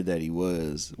figure that he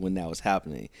was when that was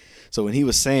happening. So when he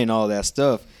was saying all that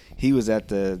stuff, he was at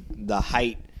the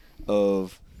height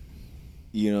of,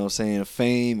 you know, saying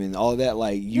fame and all that.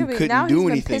 Like, you couldn't do anything about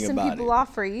it. He's been pissing people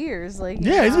off for years. Like,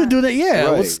 yeah, he's been doing that. Yeah,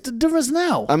 right. What's the difference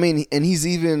now? I mean, and he's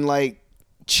even like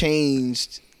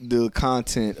changed the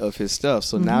content of his stuff,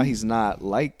 so now he's not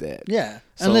like that. Yeah,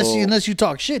 so, unless you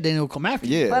talk shit, then he'll come after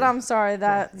you. Yeah, but I'm sorry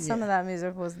that some of that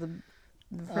music was the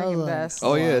freaking best.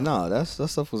 Oh yeah, no, that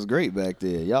stuff was great back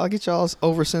there. Y'all get y'all's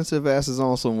oversensitive asses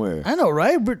on somewhere. I know,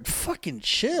 right? But fucking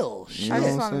chill. I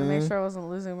just wanted to make sure I wasn't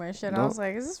losing my shit. I was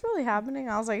like, is this really happening?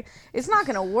 I was like, it's not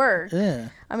gonna work. Yeah.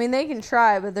 I mean, they can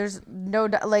try, but there's no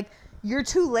like, you're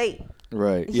too late.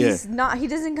 Right. He's not. He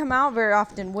doesn't come out very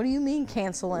often. What do you mean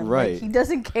cancel him? Right. Like, he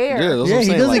doesn't care. Yeah, he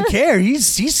doesn't care.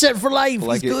 He's set for life.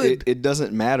 Like, he's good. It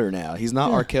doesn't matter now. He's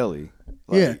not R. Kelly.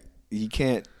 Like, he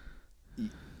can't.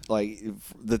 Like,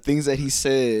 the things that he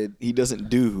said, he doesn't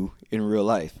do in real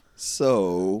life.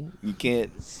 So you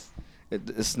can't.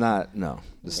 It's not. No.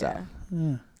 Just stop.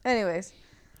 Yeah. Anyways.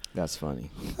 That's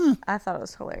funny. I thought it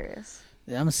was hilarious.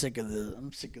 Yeah, I'm sick of the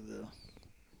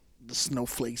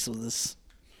snowflakes of this.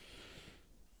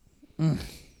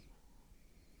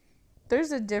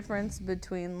 There's a difference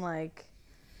between like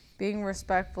being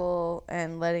respectful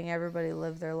and letting everybody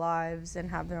live their lives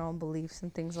and have their own beliefs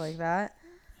and things like that,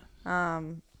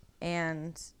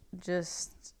 and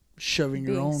just shoving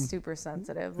being your own super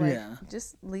sensitive. Like,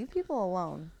 just leave people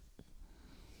alone.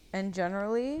 And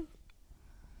generally,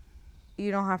 you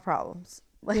don't have problems.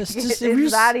 Like, it's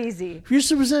that easy. If you're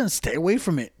super sensitive, stay away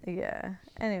from it. Yeah.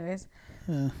 Anyways.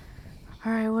 Yeah.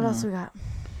 All right. What else we got?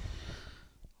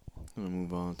 I'm gonna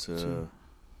move on to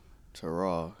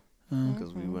Raw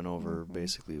because we went over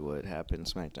basically what happened.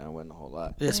 Smackdown wasn't a whole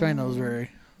lot. Yeah, Smackdown was very,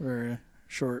 very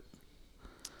short.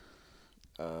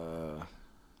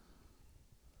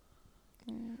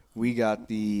 We got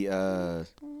the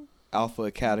Alpha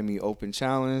Academy Open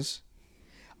Challenge.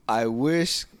 I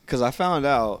wish, because I found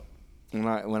out when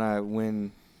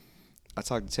I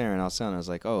talked to Taryn, I was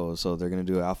like, oh, so they're gonna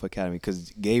do an Alpha Academy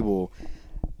because Gable,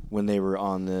 when they were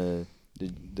on the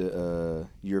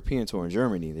European tour in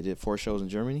Germany, they did 4 shows in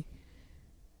Germany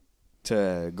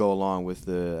to go along with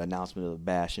the announcement of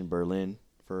Bash in Berlin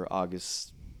for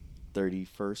August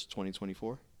 31st,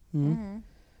 2024. Mm-hmm.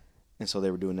 And so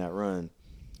they were doing that run,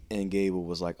 and Gable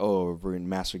was like, oh,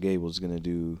 Master Gable's going to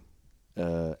do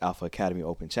Alpha Academy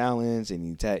Open Challenge, and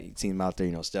you team him out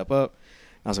there, step up.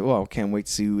 And I was like, well, I can't wait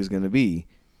to see who it's going to be.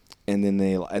 And then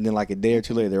like a day or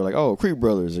two later, they were like, "Oh, Creep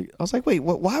Brothers." I was like, "Wait,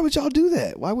 what? Why would y'all do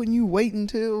that? Why wouldn't you wait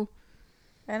until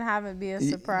and have it be a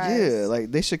surprise?" Yeah,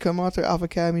 like they should come out there. Alpha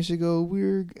Academy should go.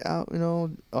 We're out,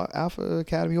 Alpha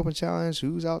Academy Open Challenge.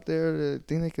 Who's out there to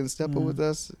think they can step up with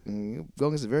us and go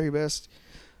against the very best?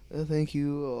 Thank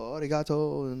you,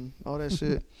 arigato, and all that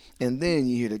shit. And then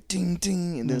you hear the ding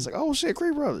ding, and then it's like, "Oh shit,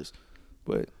 Creep Brothers,"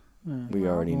 but we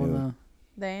already knew.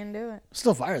 They didn't do it.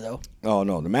 Still fire though. Oh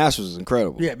no, the Masters is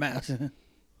incredible. Yeah, Masters.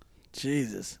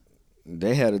 Jesus.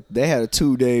 They had a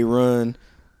 2-day run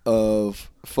of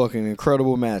fucking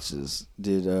incredible matches.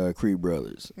 Did Creed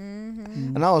Brothers,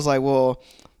 and I was like, well,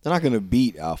 they're not gonna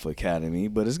beat Alpha Academy,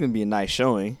 but it's gonna be a nice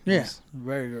showing. Yeah,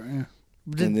 very good. Yeah.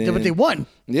 But they won.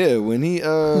 Yeah, when he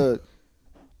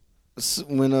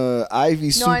when Ivy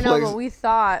suplexed. No, I know, but we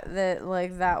thought that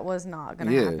like that was not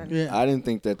gonna happen. Yeah, I didn't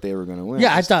think that they were gonna win.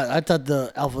 Yeah, I thought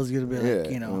the Alpha was gonna be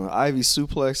like, Ivy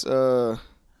suplexed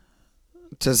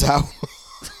Tozawa.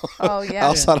 Oh yeah.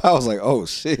 Outside, I was like, oh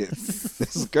shit,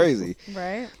 this is crazy.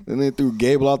 Right. Then they threw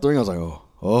Gable out the ring. I was like,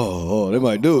 oh, they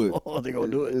might do it. Oh, they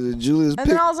gonna do it.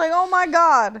 Then I was like, oh my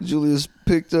god. Julius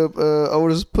picked up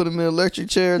Otis, put him in an electric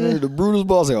chair, and then the Brutus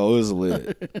ball. I was like, oh, this is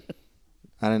lit.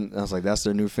 I was like, that's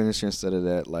their new finisher instead of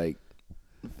that like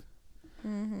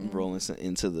rolling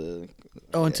into the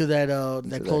into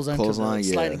that clothesline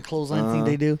sliding clothesline thing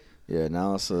they do. Yeah,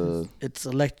 now it's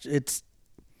it's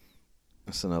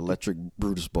It's an electric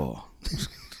Brutus ball.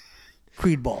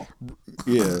 Creed ball.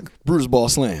 Yeah, Brutus ball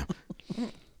slam.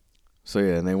 So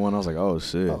yeah, and they won. I was like, oh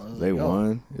shit, they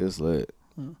won. It's lit.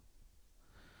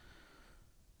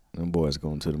 Them boys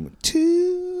going to the moon.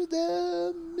 To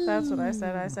the moon. That's what I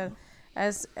said. I said,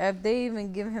 as if they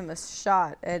even give him a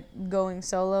shot at going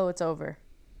solo, it's over.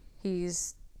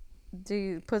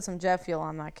 Put some jet fuel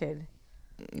on that kid.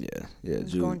 Yeah.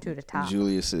 He's going to the top.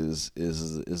 Julius is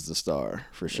the star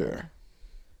for sure.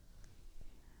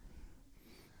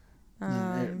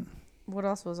 What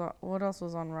else was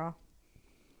on Raw?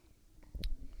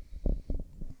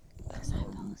 Because I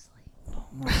fell asleep.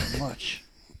 Not much.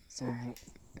 Sorry.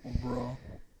 Bro.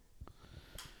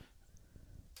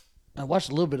 I watched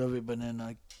a little bit of it, but then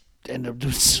I ended up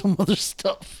doing some other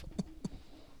stuff.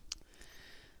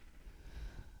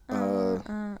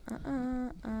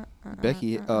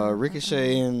 Becky,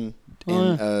 Ricochet and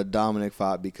Dominic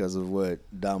fought because of what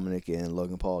Dominic and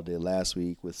Logan Paul did last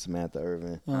week with Samantha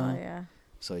Irvin. Oh yeah.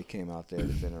 So he came out there to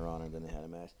defend her honor, and then they had a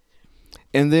match.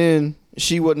 And then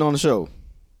she wasn't on the show.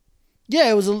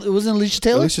 Yeah, it wasn't Alicia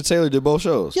Taylor. Alicia Taylor did both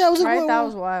shows. Yeah, I was like, right. That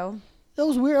was wild. That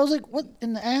was weird. I was like, what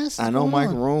in the ass? I know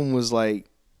Mike Rome was like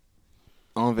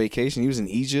on vacation. He was in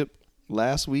Egypt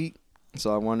last week,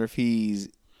 so I wonder if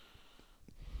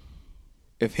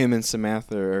him and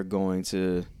Samantha are going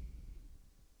to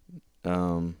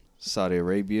Saudi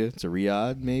Arabia, to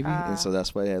Riyadh maybe, and so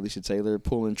that's why they had Alicia Taylor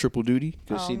pulling triple duty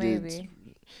because she did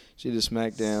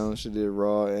SmackDown, she did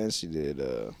Raw, and she did.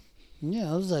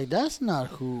 Yeah, I was like, that's not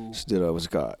who. She did what's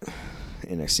it called,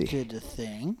 NXT. Did the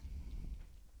thing.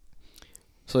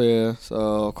 So yeah,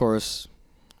 so of course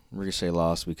Ricochet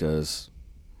lost because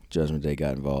Judgment Day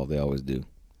got involved. They always do.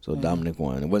 So Dominic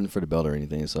won. It wasn't for the belt or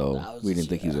anything, so we didn't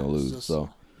think he was gonna lose. So,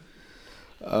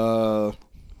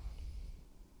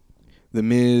 the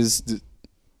Miz.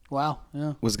 Wow.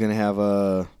 Yeah. Was gonna have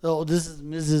a. Oh, this is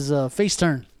Miz's face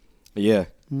turn. Yeah.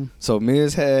 So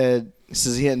Miz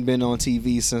since he hadn't been on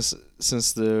TV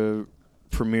since the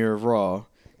premiere of Raw,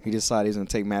 he decided he's gonna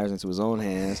take matters into his own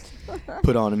hands.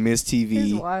 Put on a Miz TV.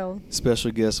 He's wild.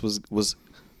 Special guest was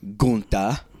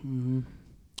Gunther,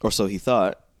 or so he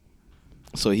thought.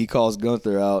 So he calls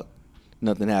Gunther out.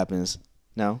 Nothing happens.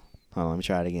 No? Hold on, let me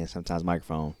try it again. Sometimes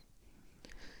microphone.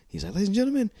 He's like, ladies and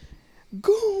gentlemen,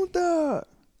 Gunther.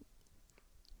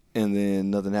 And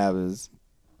then nothing happens.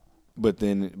 But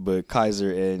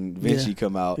Kaiser and Vinci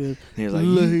come out. Yeah. And he's like,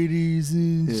 ladies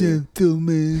and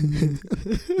gentlemen,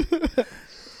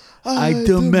 I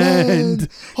demand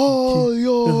all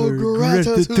your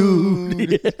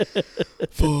gratitude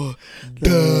for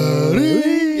the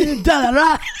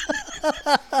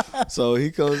So he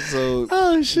goes. So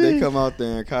they come out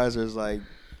there, and Kaiser's like,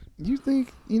 "You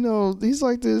think he's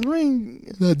like this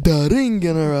ring? The ring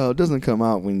general doesn't come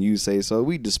out when you say so.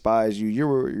 We despise you.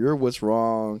 You're what's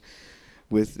wrong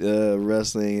with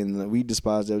wrestling, and we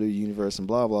despise WWE Universe and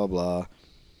blah blah blah."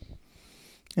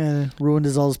 And ruined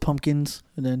all his pumpkins,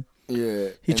 and then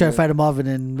he tried to fight him off, and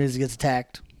then Miz gets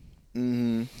attacked.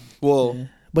 Well,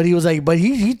 but he was like,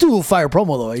 he threw a fire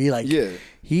promo though.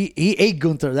 He ate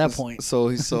Gunther at that point. So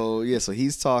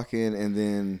he's talking, and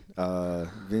then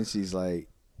Vinci's like,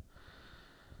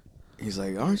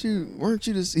 weren't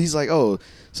you this? He's like, oh,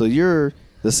 so you're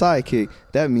the sidekick.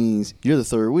 That means you're the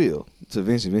third wheel. To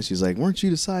Vinci. Vinci's like, weren't you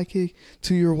the sidekick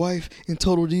to your wife in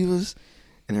Total Divas?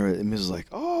 And Miz was like,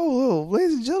 oh, well,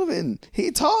 ladies and gentlemen,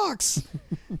 he talks.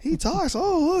 He talks.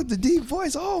 Oh, look, the deep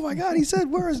voice. Oh, my God, he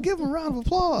said words. Give him a round of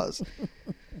applause.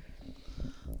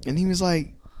 And he was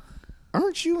like,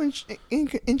 aren't you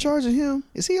in charge of him?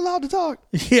 Is he allowed to talk?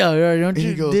 Yeah, right.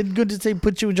 Did good to say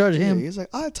put you in charge of him. He's like,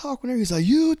 I talk whenever. He's like,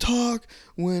 you talk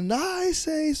when I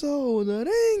say so. The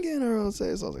ring general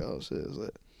says so. I was like, oh,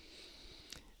 shit.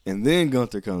 And then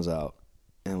Gunther comes out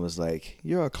and was like,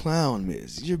 you're a clown,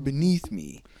 Miz. You're beneath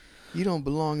me. You don't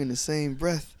belong in the same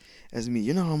breath as me.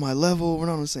 You're not on my level. We're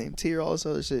not on the same tier, all this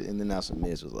other shit. And then that's when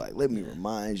Miz was like, let me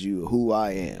remind you of who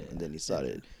I am. And then he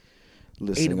started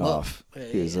listing off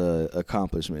his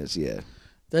accomplishments. Yeah.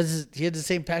 He had the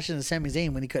same passion as Sami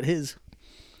Zayn when he cut his.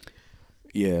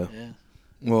 Yeah.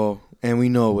 Well, and we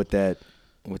know what that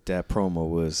promo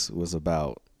was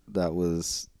about. That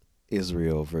was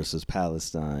Israel versus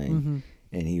Palestine.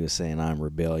 And he was saying, I'm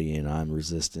rebellion, I'm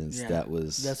resistance. Yeah,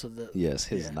 that's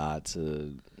his nod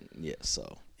to,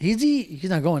 so. He's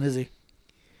not going, is he?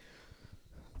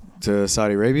 To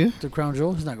Saudi Arabia? To Crown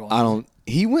Jewel? He's not going.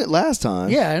 He went last time.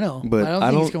 Yeah, I know. But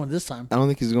I don't think he's going this time. I don't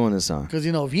think he's going this time. Because,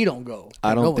 if he don't go.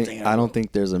 I don't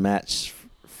think there's a match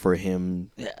for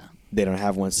him. Yeah. They don't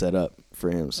have one set up for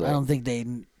him. So I don't think they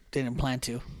didn't plan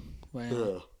to.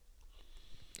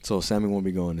 So Sammy won't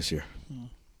be going this year.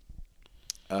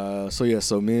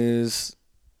 So Miz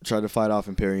tried to fight off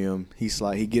Imperium. He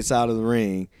gets out of the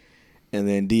ring, and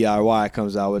then DIY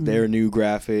comes out with their new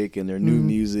graphic and their new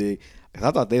music.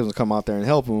 I thought they was gonna come out there and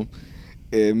help him.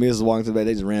 And Miz was walking to the back,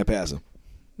 they just ran past him.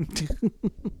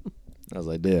 I was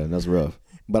like, damn, that's rough.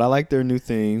 But I like their new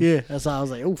theme. Yeah, that's how I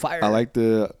was like, oh, fire. I like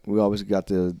we always got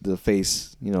the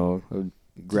face,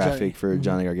 graphic for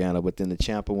Johnny Gargano, but then the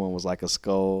Ciampa one was like a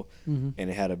skull, and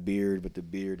it had a beard, but the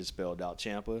beard is spelled out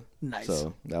Ciampa. Nice.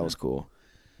 So that was cool.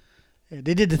 Yeah,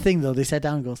 they did the thing, though. They sat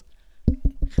down and goes,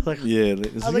 like, yeah.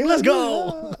 I was like, let's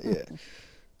go. Yeah.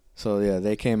 So, yeah,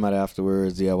 they came out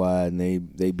afterwards, DIY, and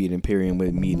they beat Imperium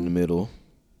with meat in the middle.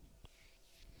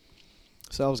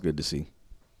 So that was good to see.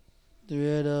 They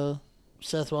had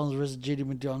Seth Rollins versus JD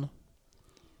McDonough.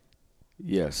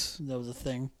 Yes. That was a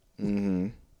thing. Mm-hmm.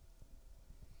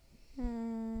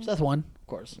 Seth won, of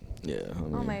course. Yeah.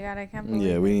 Oh my God, I can't believe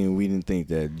Yeah, it. we didn't think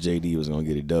that JD was gonna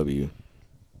get a W.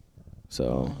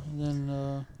 So. And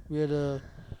then we had a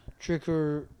trick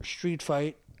or street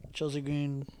fight. Chelsea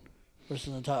Green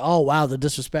versus Natalya. Oh wow, the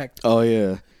disrespect Oh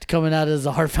yeah. coming out as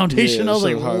the Heart Foundation. I was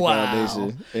like, Heart wow.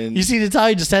 Foundation. And You see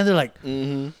Natalya just stand there like,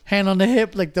 hand on the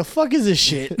hip, like the fuck is this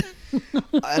shit?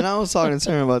 and I was talking to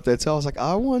Taryn about that too. I was like,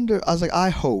 I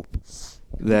hope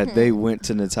that they went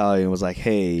to Natalya and was like,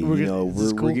 hey,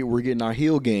 we're getting our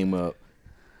heel game up,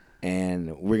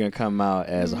 and we're gonna come out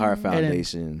as a Heart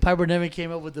Foundation. Piper Niven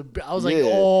came up with the. I was like,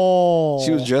 Yeah. oh.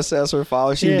 She was dressed as her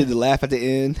father. She did the laugh at the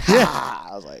end. Yeah. I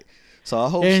was like, so I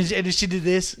hope. And then she did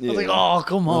this. I was like, oh,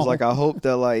 come on. I was like, I hope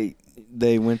that like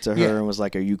they went to her Yeah. and was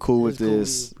like, are you cool with It's cool.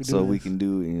 this? We do So we this. can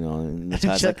do, and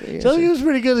Natalya's like, yeah, Chelsea sure. was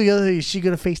pretty good. The other day, she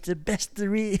gonna face the best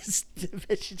there is.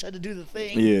 She tried to do the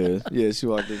thing. Yeah, she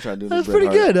walked there trying to do That was the pretty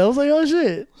Bret Hart. good. I was like, oh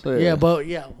shit. So, yeah, but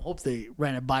I hope they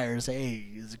ran it by her and say, hey,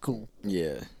 is it cool?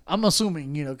 Yeah. I'm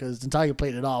assuming, because Natalya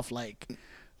played it off like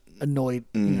annoyed.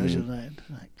 She was like,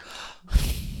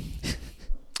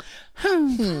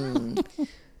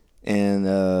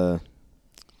 And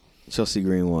Chelsea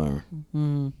Green won.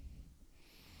 mm,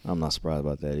 I'm not surprised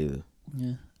about that either.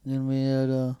 yeah. Then we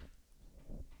had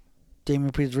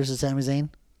Damian Priest versus Sami Zayn.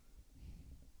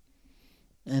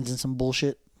 Ends in some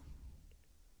bullshit.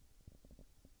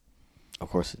 Of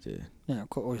course it did. Yeah, of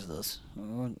course it does.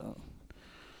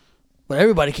 But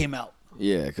everybody came out.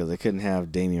 Yeah, because they couldn't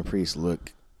have Damian Priest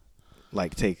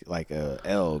take like a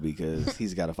L because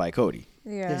he's got to fight Cody.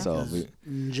 Yeah. So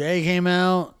Jay came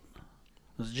out.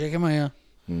 Jay came out, yeah.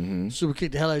 Mm-hmm. Super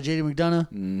kicked the hell out of JD McDonough.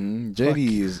 Mm-hmm.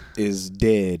 JD is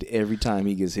dead every time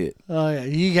he gets hit. Oh yeah,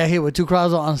 he got hit with 2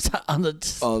 crowds on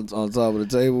the On top of the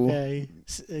table.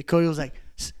 Yeah, Cody was like,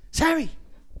 Sammy,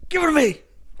 give it to me,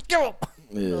 give it.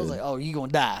 Yeah. I was like, oh, you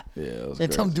gonna die. Yeah, it was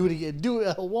And tell him do it again, do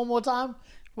it one more time.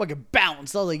 Fucking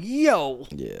bounce. I was like, yo.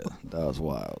 Yeah, that was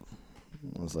wild.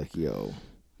 I was like, yo,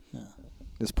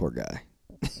 this poor guy.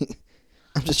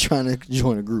 I'm just trying to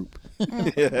join a group.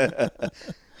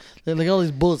 They're like, all these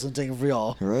bullets I'm taking for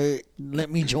y'all. Right? Let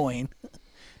me join.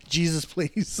 Jesus,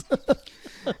 please.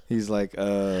 He's like,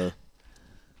 what's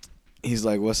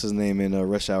his name in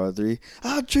Rush Hour 3?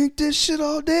 I'll drink this shit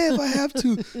all day if I have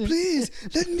to. Please,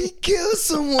 let me kill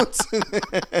someone.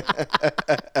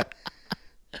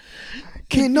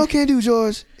 Can't do,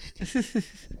 George.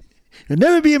 You'll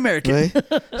never be American. Right?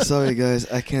 Sorry, guys,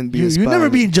 I can't be a spy. You'll never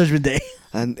be in Judgment Day.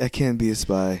 I can't be a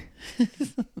spy.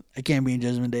 I can't be in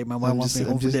Judgment Day. My wife wants me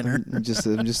home for dinner. I'm just a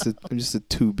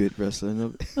 2-bit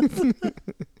wrestler.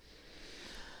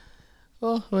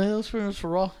 Well, that was pretty much for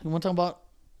Raw. You want to talk about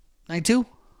night 2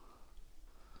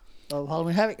 of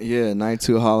Halloween Havoc? Yeah, night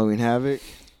 2 Halloween Havoc.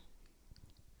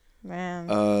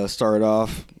 Man. Started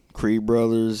off Creed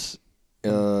Brothers,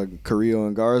 Carrillo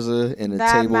and Garza, and the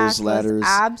that tables, match ladders. was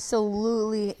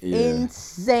absolutely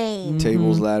insane.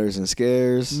 Tables, ladders, and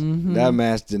scares. That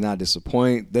match did not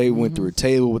disappoint. They went through a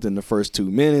table within the first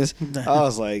 2 minutes. I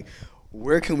was like,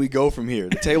 where can we go from here?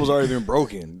 The table's already been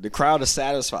broken. The crowd is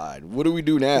satisfied. What do we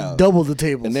do now? Double the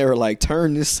tables. And they were like,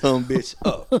 turn this son bitch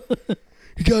up.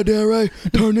 You goddamn right.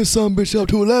 Turn this son bitch up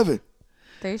to 11.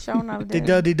 They shown up. They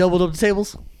doubled up the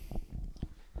tables.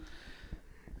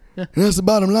 And that's the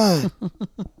bottom line.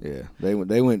 Yeah,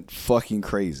 they went fucking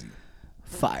crazy.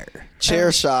 Fire.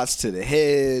 Chair shots to the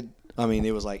head. I mean,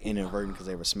 it was like inadvertent because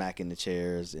they were smacking the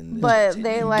chairs. But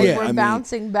they were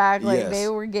bouncing back like yes. they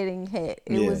were getting hit.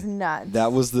 It was nuts.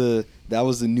 That was the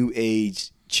new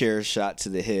age chair shot to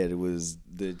the head. It was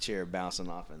the chair bouncing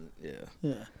off and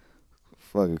yeah.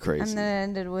 Fucking crazy. And then it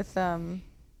ended with him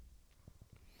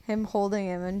holding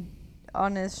him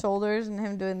on his shoulders and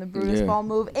him doing the Brutus ball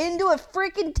move into a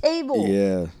freaking table.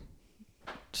 Yeah.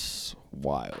 Just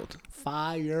wild.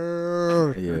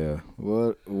 fire. Yeah,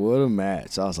 what a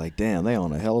match! I was like, damn, they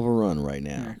on a hell of a run right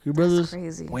now. Your brothers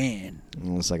crazy. win.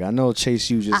 And it's like I know Chase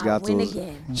U just got those.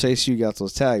 Chase U got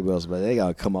those tag belts, but they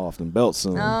gotta come off them belts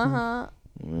soon. You know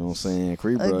what I'm saying?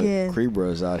 Creed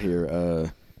Bros out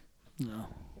here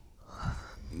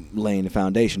laying the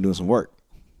foundation, doing some work.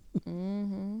 You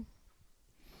know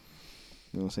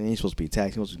what I'm saying? He ain't supposed to be taxed.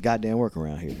 He supposed to be goddamn work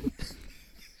around here.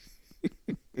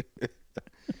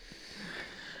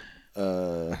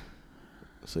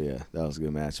 So yeah, that was a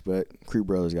good match. But Creed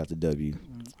Brothers got the W.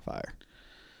 Fire.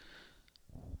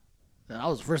 That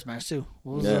was the first match too.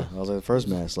 That was like the first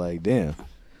match. Like, damn.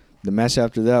 The match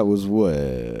after that was what?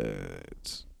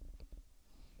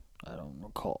 I don't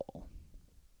recall.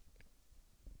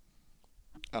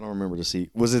 I don't remember the seat.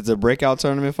 Was it the breakout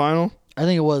tournament final? I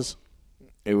think it was.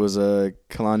 It was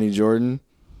Kalani Jordan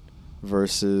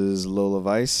versus Lola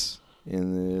Vice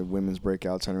in the women's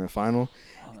breakout tournament final.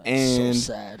 And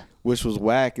so sad. Which was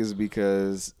whack is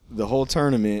because the whole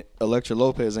tournament, Elektra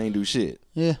Lopez ain't do shit.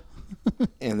 Yeah.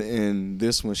 and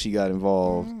this one she got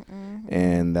involved,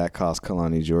 and that cost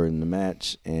Kalani Jordan the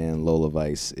match. And Lola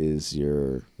Vice is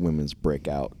your women's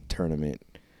breakout tournament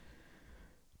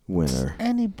winner. Does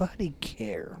anybody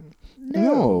care?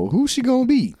 No. Who's she gonna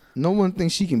beat? No one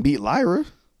thinks she can beat Lyra.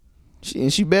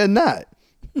 She better not.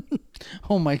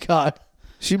 Oh my god.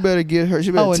 She better get her.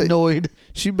 She better annoyed.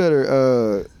 She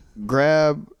better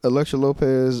grab Elektra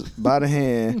Lopez by the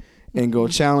hand and go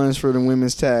challenge for the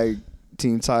women's tag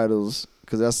team titles,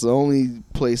 because that's the only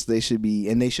place they should be,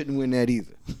 and they shouldn't win that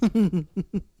either.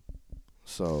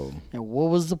 So. And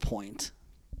what was the point?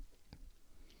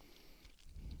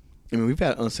 I mean, we've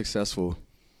had unsuccessful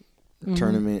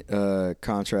tournament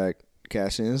contract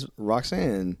cash-ins.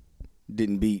 Roxanne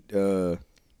didn't beat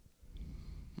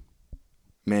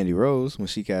Mandy Rose when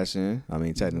she cashed in. I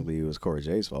mean, technically it was Cora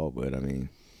Jay's fault, but I mean,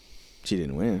 she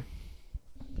didn't win.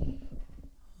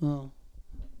 Oh.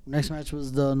 Next match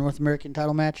was the North American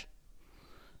title match.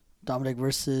 Dominic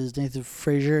versus Nathan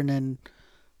Frazier, and then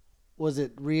was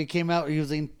it Rhea came out? He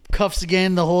was in cuffs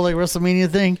again. The whole like WrestleMania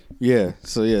thing. Yeah.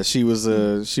 So yeah, she was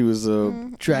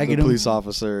dragging the police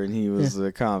officer, and he was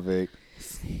a convict,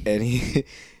 and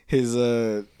his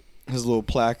little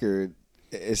placard,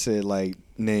 it said like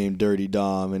name Dirty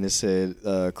Dom, and it said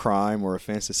crime or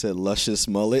offense. It said luscious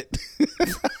mullet.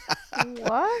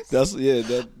 What? That's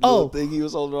that little thing he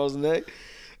was holding on his neck.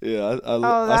 Yeah,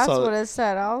 that's what it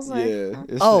said. I was like,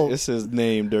 it says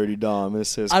name Dirty Dom. It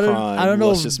says crime. I don't know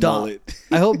luscious if Dom. mullet.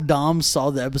 I hope Dom saw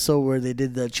the episode where they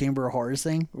did the Chamber of Horrors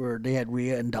thing, where they had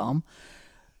Rhea and Dom.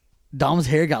 Dom's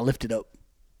hair got lifted up,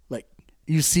 like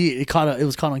you see it. It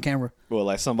was caught on camera. Well,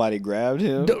 like somebody grabbed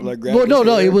him.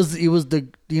 No. It was the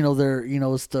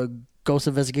it's the ghost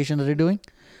investigation that they're doing.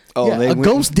 Oh, yeah,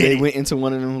 ghost did. They went into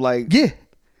one of them like. Yeah.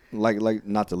 Like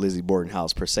not the Lizzie Borden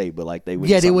house per se, but like they went.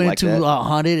 Yeah, they went like into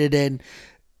haunted, and then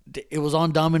it was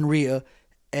on Dom and Rhea,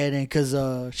 and then because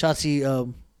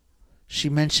Shotzi, she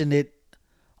mentioned it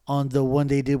on the one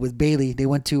they did with Bailey. They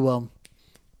went to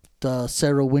the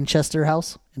Sarah Winchester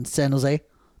house in San Jose.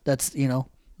 That's the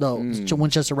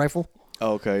Winchester rifle.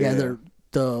 Oh, okay. Yeah,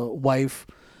 the wife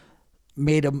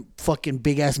made a fucking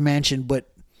big ass mansion,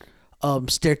 but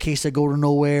staircase that go to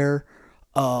nowhere.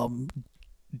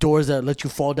 Doors that let you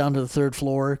fall down to the third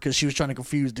floor, because she was trying to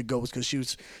confuse the ghost, because she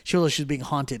was being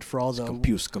haunted for all the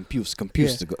confused. Yeah.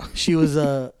 She was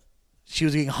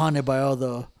getting haunted by all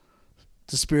the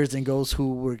spirits and ghosts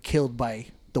who were killed by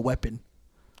the weapon.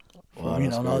 Wow,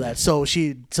 and all that. So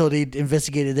they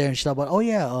investigated there, and she thought about, we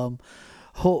had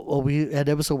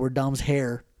an episode where Dom's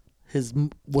hair his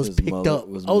picked up. I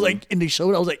was like, and they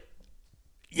showed. I was like,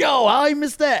 yo, how I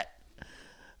missed that? I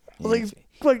was like,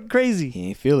 fucking crazy. He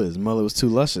ain't feel it. His mullet was too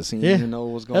luscious. He didn't even know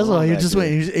what was going on. That's why he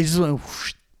just went.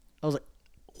 Whoosh. I was like,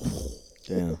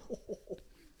 damn.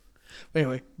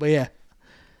 Anyway, but yeah.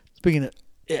 Speaking of,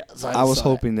 so I was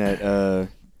hoping that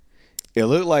it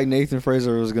looked like Nathan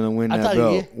Frazier was gonna win that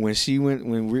belt. When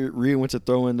Rhea went to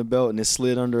throw in the belt and it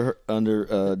slid under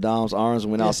Dom's arms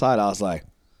and went outside, I was like,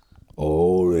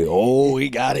 oh, he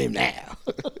got him now.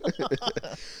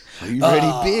 Are you ready,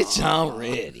 bitch? I'm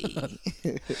ready.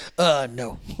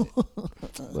 No.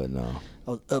 But no.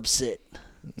 I was upset.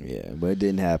 Yeah, but it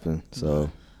didn't happen. So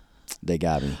they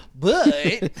got me.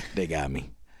 But they got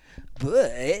me.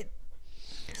 But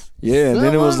yeah, and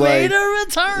then it was like,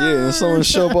 return. Yeah, and someone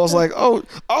showed up. I was like, oh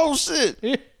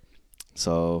shit.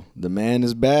 So the man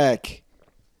is back.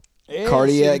 Yeah,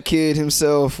 Cardiac Kid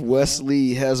himself,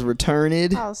 Wesley, has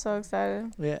returned. I was so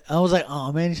excited. Yeah, I was like,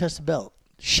 oh man, he touched the belt.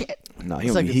 Shit. No, he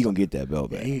gonna get that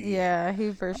belt back. Yeah,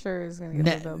 he for sure is gonna get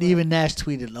that belt back. Even Nash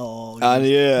tweeted, "Oh,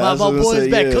 yeah, my boy's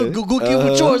back. Yeah. Go get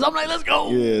with yours." I'm like, "Let's go."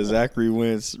 Yeah, Zachary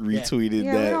Wentz retweeted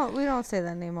that. We don't say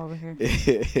that name over here.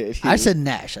 I said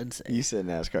Nash. I didn't say. You said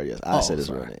NASCAR. Yes, I said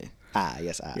his real name.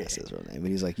 I said his real name.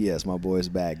 But he's like, "Yes, my boy's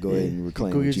back. Go ahead and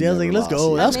reclaim." I was like, "Let's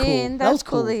go." That was cool. That was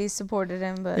cool that he supported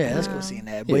him, but yeah, that's cool seeing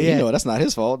that. But you know, that's not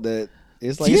his fault. That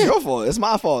it's like it's your fault. It's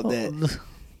my fault that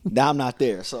now I'm not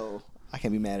there, so I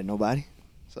can't be mad at nobody.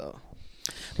 So,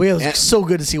 but yeah, it was so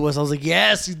good to see Wes. I was like,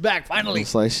 yes, he's back finally.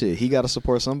 It's like shit. He got to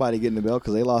support somebody getting the belt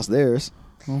because they lost theirs.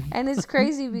 And it's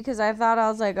crazy because I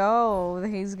was like, oh,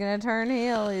 he's gonna turn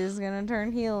heel. He's gonna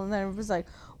turn heel, and then it was like,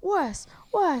 Wes.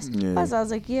 Yeah. Wes. I was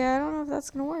like, yeah, I don't know if that's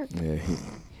gonna work. Yeah.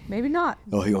 Maybe not.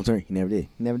 Oh, he gonna turn? He never did.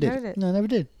 No, never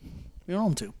did. We don't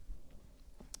want him to.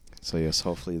 So yes,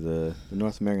 hopefully the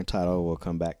North American title will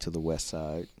come back to the West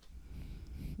Side.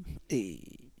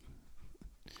 Hey.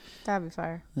 That'd be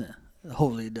fire. Yeah,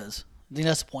 hopefully it does. I think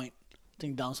that's the point. I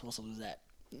think Dom's supposed to lose that.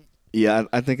 Yeah,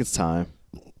 I think it's time.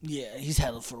 Yeah, he's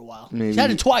had it for a while. Maybe. He's had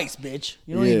it twice, bitch.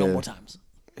 You don't need no more times.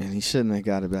 And he shouldn't have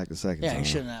got it back the second time. Yeah, he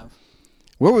shouldn't have.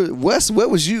 Where was Wes? Where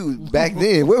was you back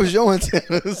then? Where was your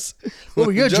antennas? Where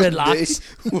were your dreadlocks?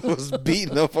 Was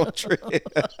beating up on Trey.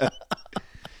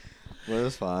 Well,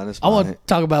 it's fine. It's fine. I want to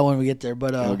talk about it when we get there,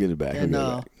 but I'll get it back. And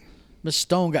Mr.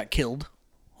 Stone got killed.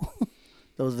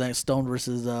 That was that Stone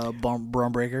versus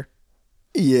Braun Breaker.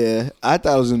 Yeah, I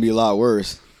thought it was gonna be a lot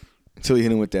worse until he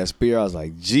hit him with that spear. I was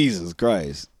like, Jesus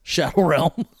Christ! Shadow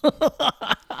Realm.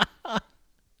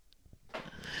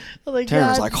 Like,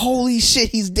 Terrence was like, holy shit,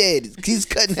 he's dead. He's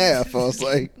cut in half. I was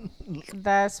like,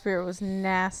 that spear was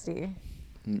nasty.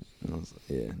 Yeah,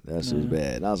 that shit was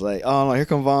bad. And I was like, oh no, here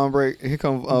come Von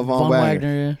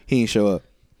Wagner. Yeah. He didn't show up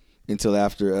until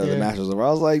after the match was over. I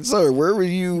was like, sir, where were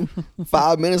you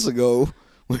 5 minutes ago?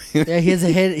 Yeah, he has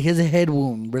a head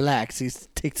wound. Relax. He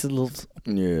takes a little.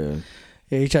 Yeah.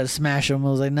 Yeah, he tried to smash him. I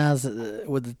was like, nah,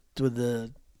 with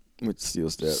steel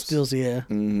steps. Steels, yeah.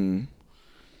 Mm-hmm.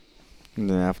 And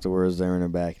then afterwards, they're in the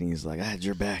back, and he's like, I had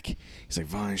your back. He's like,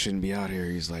 Von shouldn't be out here.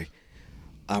 He's like,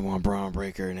 I want Braun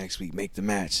Breaker next week. Make the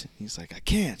match. He's like, I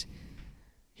can't.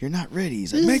 You're not ready.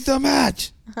 He's like, make the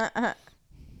match.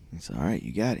 He's like, all right,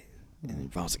 you got it. And then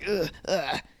Von's like,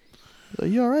 Are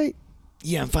you all right?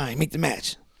 Yeah, I'm fine. Make the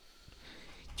match.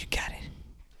 You got it.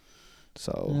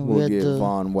 So we'll get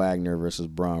Von Wagner versus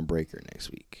Braun Breaker next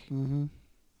week. Mm-hmm.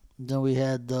 Then we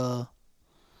had the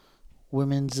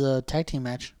women's tag team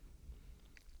match.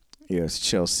 Yes,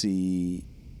 Chelsea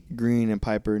Green and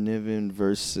Piper Niven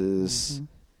versus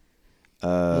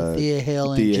Thea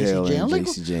Hale and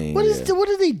JC Jane. What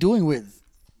are they doing with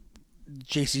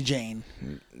JC Jane?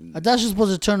 I thought she was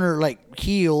supposed to turn her like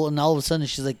heel, and all of a sudden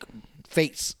she's like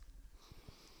face.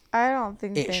 I don't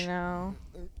think they know.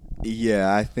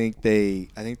 Yeah, I think they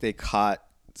caught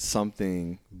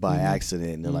something by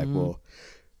accident, and they're like, well,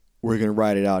 we're gonna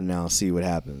write it out now and see what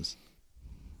happens.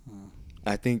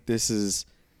 I think this is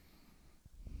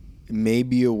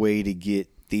maybe a way to get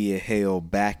Thea Hale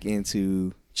back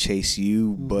into Chase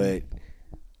U, but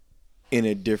in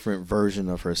a different version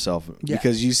of herself. Yeah.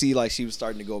 Because you see, like, she was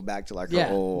starting to go back to, like, her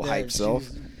old hype self.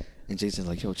 And Jason's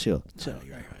like, yo, chill. You're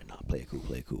right. No, play it cool.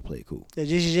 Yeah,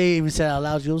 JCJ even said out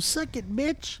loud, yo, suck it,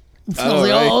 bitch. I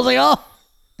was like, oh.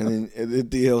 And then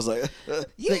Thea was like,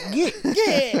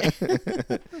 yeah.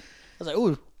 I was like,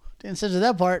 ooh. Didn't censor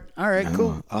that part. All right,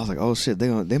 cool. I was like, oh, shit,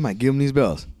 they might give him these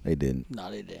belts. They didn't. No,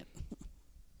 they didn't.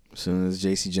 As soon as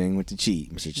JC Jane went to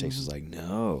cheat, Mr. Chase was like,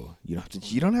 "No, you don't have to.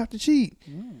 You don't have to cheat.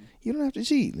 You don't have to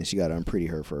cheat." And then she got to unpretty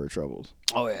her for her troubles.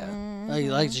 Oh yeah, I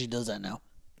like she does that now.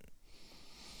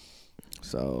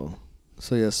 So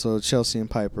Chelsea and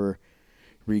Piper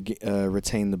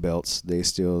retain the belts. They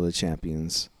still the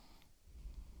champions.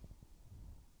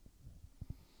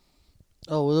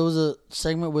 Oh, well, there was a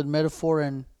segment with Metaphor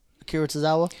and Akira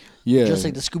Tozawa. Yeah, just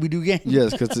like the Scooby-Doo gang.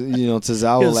 Yes, because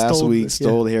Tozawa last week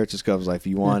stole the Heritage Cup. Was like, if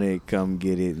you want it, come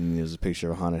get it. And there's a picture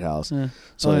of a haunted house. Yeah.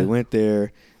 So they went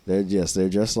there. They're just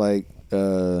like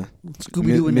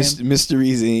Scooby-Doo and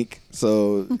Mysteries Inc.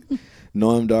 So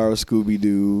Noam Dar was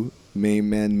Scooby-Doo. Main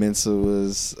man Mensa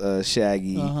was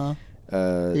Shaggy. Yeah,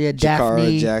 Jakara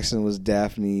Daphne. Jackson was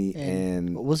Daphne,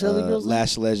 and what's the other girl's name?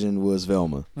 Lash Legend was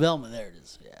Velma. Velma, there it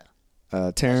is. Yeah.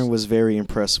 Taryn was very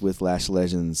impressed with Lash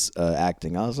Legend's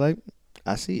acting. I was like,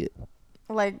 I see it.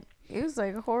 Like, it was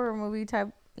like a horror movie type,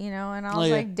 and I was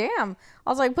like, damn. I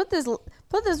was like, put this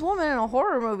woman in a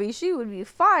horror movie, she would be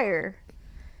fire,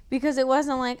 because it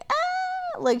wasn't like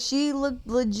like she looked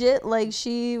legit like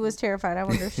she was terrified. I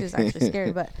wonder if she was actually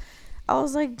scary, but I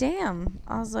was like, damn.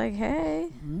 I was like, hey.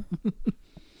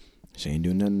 She ain't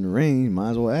doing nothing in the ring. Might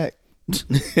as well act.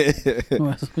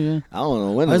 Yeah. I don't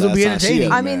know when Might as well be the last time she entertaining.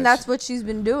 had a I mean, match. that's what she's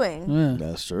been doing. Yeah.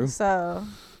 That's true. So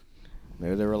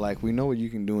Maybe they were like, we know what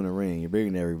you can do in the ring. You're bigger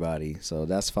than everybody, so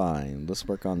that's fine. Let's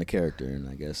work on the character, and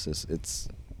I guess it's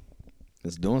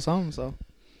doing something. So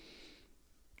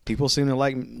people seem to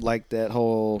like that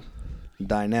whole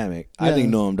dynamic. I Yeah.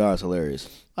 think Noam Dar is hilarious.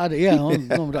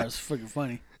 Noam Dar is freaking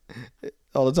funny.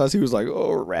 All the times he was like,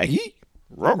 "Oh, Raggy,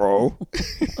 ruh-roh."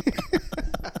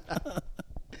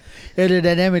 Yeah, the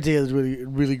dynamic is really,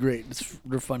 really great.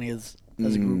 They're funny as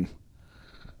a group.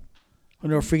 When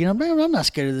they're freaking out, man, I'm not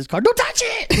scared of this car. Don't touch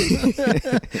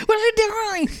it! What are you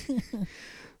doing?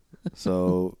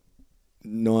 So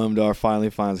Noam Dar finally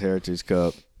finds Heritage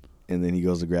Cup, and then he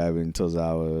goes to grab it, and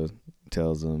Tozawa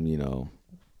tells him, you know,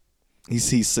 he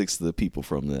sees 6 of the people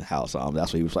from the house on him.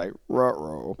 That's what he was like,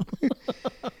 ruh-roh.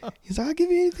 He's like, I'll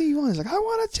give you anything you want. He's like, I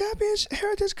want a championship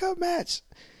Heritage Cup match.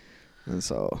 And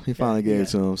so he finally gave it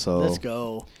to him. So Let's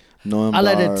go. Noam I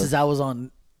like Dar, that Tozawa's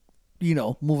on,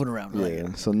 moving around. I like yeah.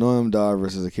 it. So Noam Dar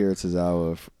versus Akira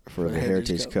Tozawa for the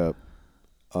Heritage Heritage Cup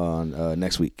on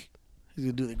next week. He's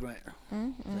going to do the grind.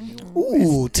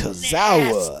 Ooh,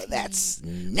 Tozawa. That's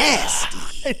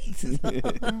nasty.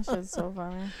 that shit's so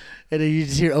funny. And then you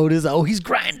just hear Otis, he's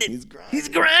grinding. He's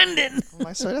grinding. I'm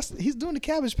like, sir, he's doing the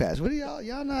Cabbage Patch. What are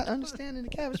y'all not understanding the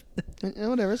Cabbage?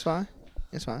 Whatever, it's fine.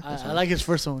 It's fine. I like his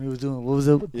first one when he was doing. What was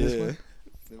it? This one?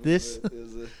 This?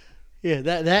 Yeah,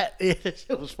 that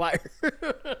shit was fire.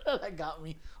 That got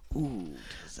me. Ooh,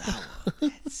 Tozawa.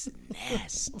 That's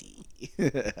nasty.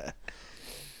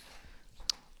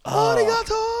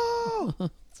 Arigato!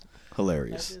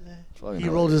 Hilarious. He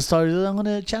rolled his stars. I'm going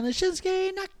to challenge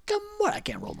Shinsuke Nakamura. I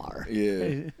can't roll more.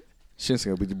 Yeah.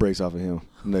 Shinsuke will beat the brakes off of him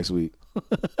next week. Oh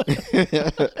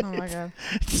my god,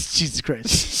 Jesus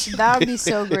Christ. that would be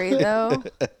so great though.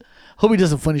 Hope he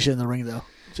does some funny shit in the ring, though.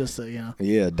 Just so,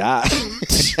 Yeah, die.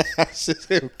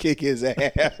 He'll kick his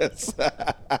ass.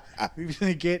 He's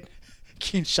going to get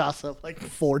Kinshasa up like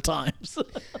 4 times.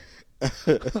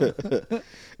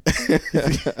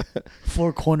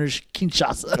 4 corners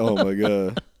Kinshasa. Oh, my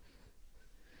God.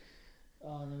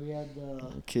 Then we had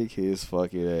the... Kick his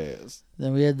fucking ass.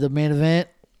 Then we had the main event.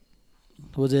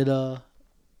 Was it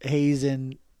Hayes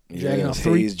and Dragunov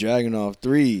 3? Hayes Dragunov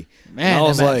 3. Man, And I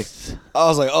was that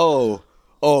like, oh,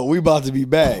 we about to be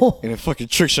back. And then fucking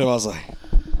Trick Show, I was like,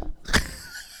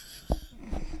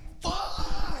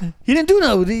 he didn't do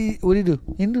nothing. What did he do?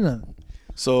 He didn't do nothing.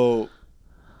 so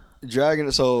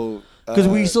Because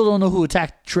we still don't know who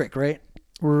attacked Trick, right?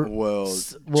 Well,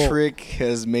 Trick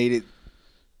has made it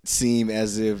seem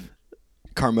as if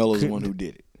Carmelo's the one who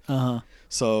did it. Uh-huh.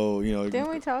 So, Didn't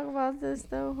we talk about this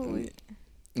though?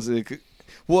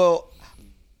 Well,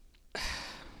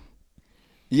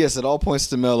 yes, it all points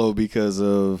to Melo because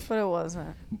of But it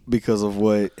wasn't.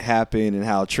 what happened and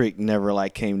how Trick never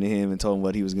came to him and told him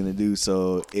what he was gonna do.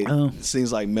 So it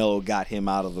seems like Melo got him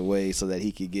out of the way so that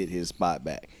he could get his spot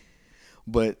back.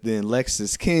 But then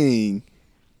Lexus King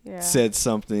said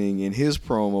something in his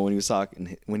promo when he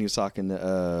was talking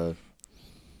to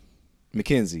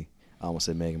Mackenzie. I almost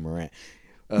said Megan Morant.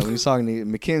 When he was talking to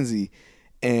Mackenzie,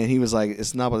 and he was like,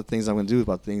 "It's not about the things I'm going to do; it's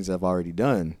about the things I've already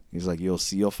done." He's like, "You'll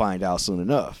find out soon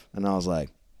enough." And I was like,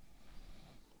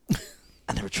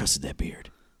 "I never trusted that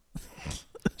beard.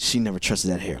 She never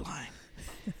trusted that hairline.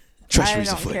 Trust I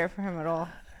don't care for him at all.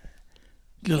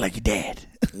 You look like your dad.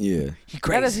 Yeah, He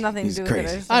crazy. That has nothing He's to do with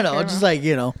crazy. it. I know. Just like,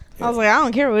 I was like, I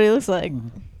don't care what he looks like.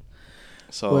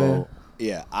 So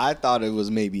yeah, I thought it was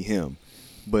maybe him,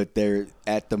 but they're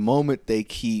at the moment they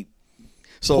keep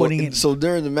so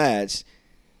during the match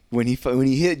when he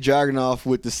hit Dragunov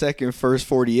with the first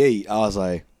 48, I was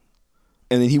like,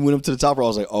 and then he went up to the top. I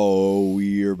was like, oh,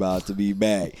 we're about to be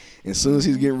back. And as soon as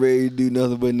he's getting ready to do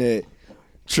nothing but that,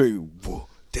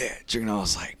 Dragunov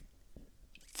was like,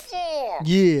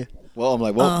 yeah. well, I'm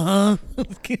like, well, I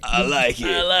like it.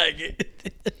 I like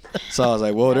it. So I was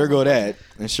like, well, there go that.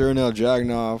 And sure enough,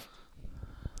 Dragunov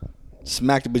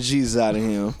smacked the bejesus out of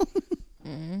him.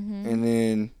 And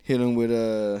then hit him with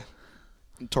a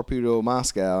Torpedo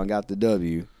Moscow and got the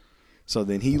W. So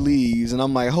then he leaves. And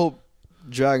I'm like, I hope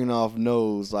Dragunov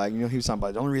knows. He was talking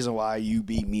about the only reason why you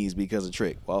beat me is because of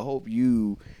Trick. Well, I hope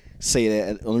you say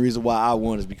that the only reason why I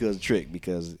won is because of Trick.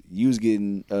 Because you was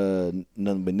getting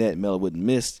nothing but net. Melo wouldn't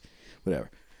miss.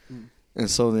 Whatever. And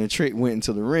so then Trick went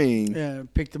into the ring. Yeah,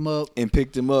 picked him up.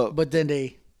 But then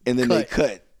they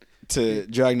cut to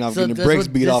Dragunov getting the brakes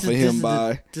beat off of him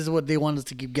by. This is what they want us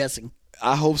to keep guessing.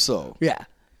 I hope so. Yeah.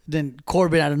 Then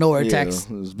Corbin out of nowhere attacks.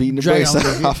 He was beating the Dragon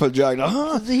brakes Ball. off of Dragon.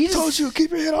 He just Told you to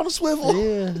keep your head on a swivel.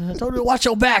 Yeah, I told you to watch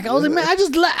your back. I was like, man, I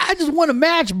just won a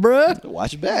match, bruh.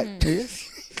 Watch your back.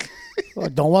 Well,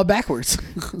 don't walk backwards.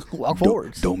 Walk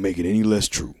forwards. Don't make it any less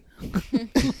true.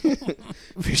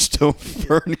 Fish don't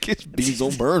burn, beans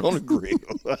don't burn on the grill.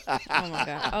 Oh my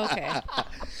god. Okay.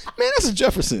 Man, that's a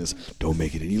Jefferson's. Don't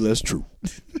make it any less true.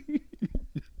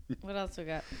 What else we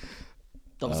got?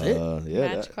 That was it.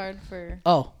 Yeah. Match card for.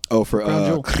 Oh, For Crown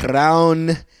Jewel.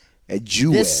 Crown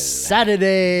Jewel. this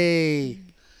Saturday.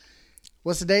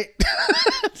 What's the date?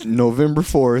 November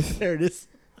 4th, There it is.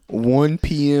 1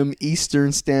 p.m.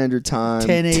 Eastern Standard Time,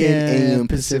 10 a.m.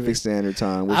 Pacific Standard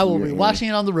Time. which I will we are be in. watching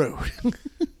it on the road.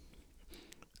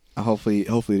 Hopefully it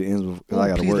ends with. Oh, I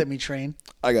gotta please work. let me train.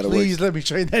 I gotta Please work. let me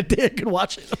train that day. I can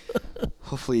watch it.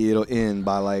 Hopefully it'll end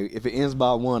by if it ends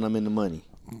by 1, I'm in the money.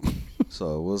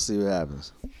 So we'll see what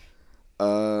happens.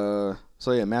 So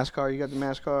yeah, match card. You got the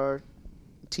match card.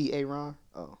 T.A. Ron.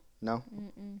 Oh no.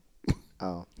 Oh,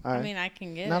 all right. I mean, I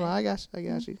can get no, it. I got you. I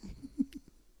got you.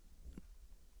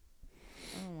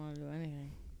 I don't want to do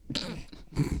anything.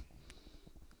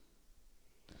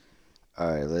 All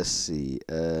right, let's see.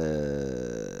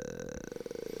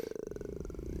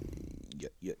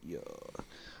 Yeah.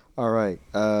 All right.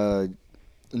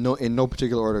 No, in no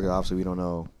particular order. 'Cause obviously, we don't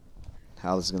know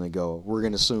how this is gonna go. We're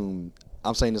gonna assume.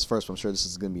 I'm saying this first, but I'm sure this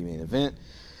is gonna be main event.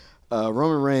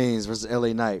 Roman Reigns versus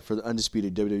LA Knight for the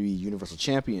undisputed WWE Universal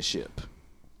Championship.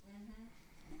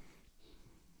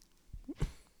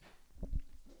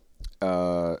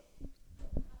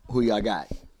 Who y'all got?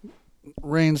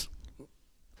 Reigns.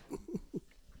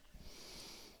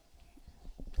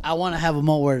 I want to have a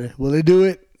moment where will they do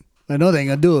it? I know they ain't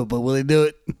gonna do it, but will they do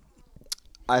it?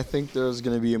 I think there's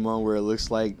going to be a moment where it looks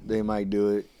like they might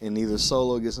do it, and either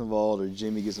Solo gets involved or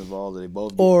Jimmy gets involved, or they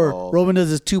both get Or involved. Roman does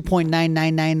his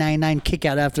 2.99999 kick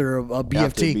out after a BFT.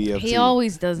 After BFT. He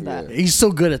always does that. Yeah. He's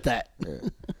so good at that. Yeah.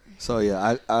 So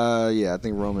yeah, I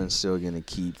think Roman's still gonna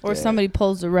keep. Or that. somebody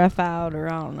pulls the ref out, or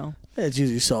I don't know. It's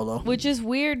usually Solo. Which is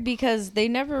weird because they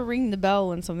never ring the bell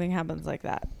when something happens like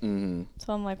that. Mm-hmm.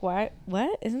 So I'm like, why?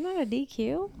 What? Isn't that a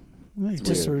DQ? It's Just,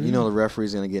 just sort of- you know, the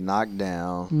referee's gonna get knocked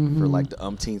down for like the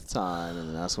umpteenth time,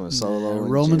 and that's when Solo. and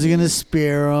Roman's Jimmy- gonna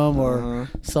spear him, or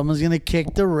Uh-huh. someone's gonna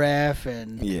kick the ref,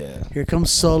 and Yeah. here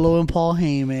comes Solo and Paul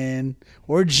Heyman,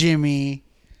 or Jimmy.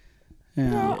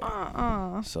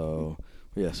 So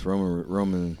yes,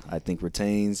 Roman, I think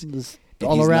retains. Just And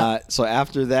all he's around. not. So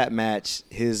after that match,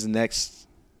 his next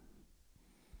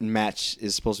match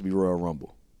is supposed to be Royal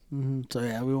Rumble. So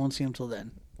yeah, we won't see him till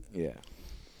then. Yeah.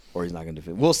 Or he's not going to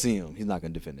defend. We'll see him. He's not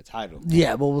going to defend the title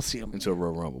Yeah, but we'll see him. until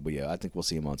Royal Rumble. But yeah, I think we'll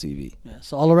see him on TV. Yeah,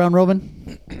 so all around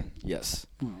Roman. Yes.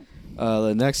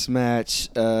 The next match,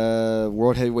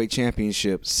 World Heavyweight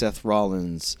Championship, Seth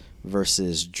Rollins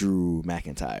versus Drew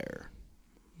McIntyre.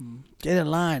 Get in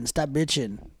line. Stop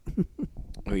bitching.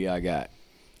 Who y'all got?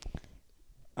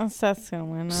 Seth's gonna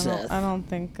win. Seth. I don't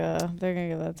think they're gonna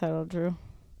give that title to Drew.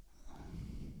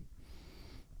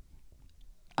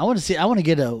 I want to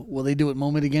get a will they do it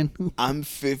moment again. I'm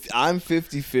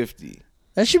 50-50.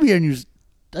 That should be our new.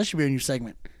 That should be our new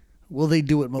segment. Will they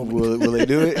do it moment? Will they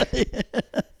do it?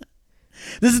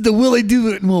 This is the will they do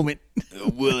it moment.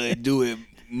 Will they do it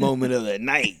moment of the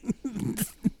night?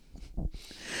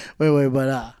 Wait,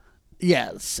 but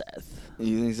yeah, Seth.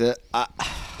 You think that?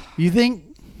 You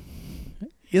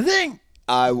think?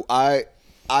 I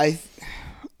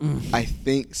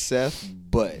think Seth,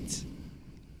 but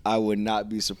I would not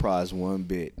be surprised one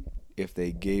bit if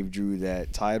they gave Drew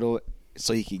that title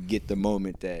so he could get the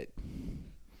moment that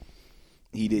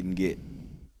he didn't get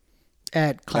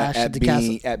At Clash at the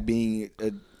being, Castle. At being,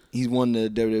 he's won the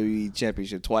WWE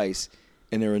Championship twice,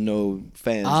 and there were no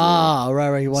fans.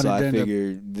 Right. He there. wanted So I them to.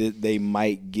 figured they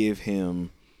might give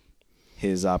him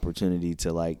his opportunity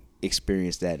to like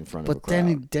experience that in front of a But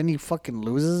crowd. then he fucking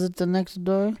loses it the next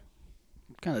day.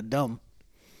 Kind of dumb.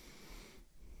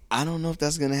 I don't know if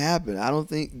that's gonna happen. I don't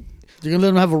think. You're gonna let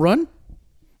him have a run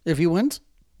if he wins?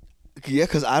 Yeah,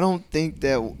 because I don't think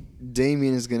that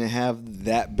Damian is gonna have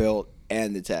that belt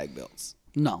and the tag belts.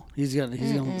 No, he's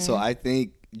gonna. So I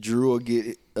think Drew will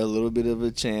get a little bit of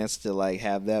a chance to like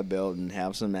have that belt and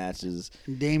have some matches.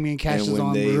 Damian cashes and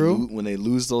on Drew. when they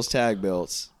lose those tag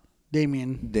belts,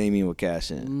 Damian will cash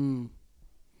in.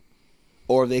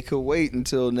 Or they could wait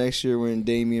until next year when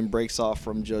Damian breaks off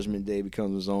from Judgment Day,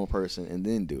 becomes his own person, and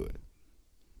then do it.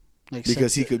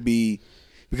 Because he could be,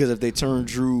 because if they turn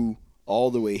Drew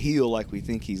all the way heel like we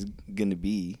think he's gonna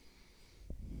be,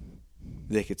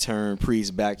 they could turn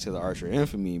Priest back to the Archer of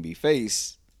Infamy and be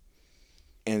face.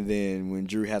 And then when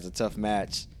Drew has a tough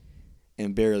match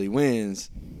and barely wins.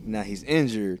 Now he's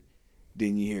injured.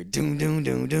 Then you hear doom doom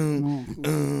doom doom.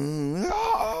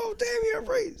 Oh damn, you're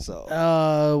afraid. So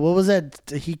what was that?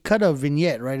 He cut a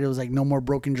vignette, right? It was like "No More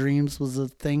Broken Dreams" was the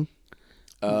thing.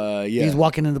 Yeah, he's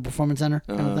walking in the performance center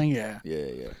kind of thing. Yeah.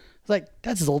 It's like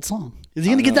that's his old song. Is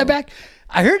he gonna get that back?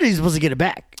 I heard that he's supposed to get it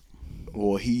back.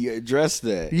 Well, he addressed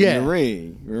that in the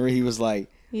ring. Remember, he was like,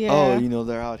 "Oh, you know,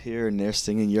 they're out here and they're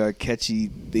singing your catchy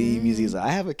theme music." He's like,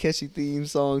 "I have a catchy theme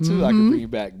song too. I can bring you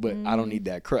back, but I don't need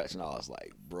that crutch." And I was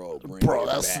like, "Bro,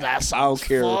 that's I don't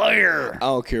care. Fire. I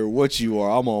don't care what you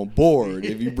are. I'm on board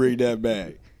if you bring that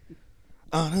back."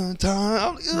 On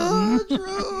time,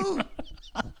 Drew.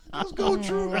 Let's go,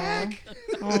 Drew back.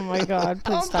 Oh my God!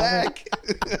 Please stop back.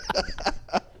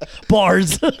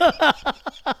 Bars.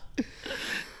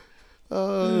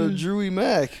 Drewy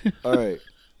Mac. All right.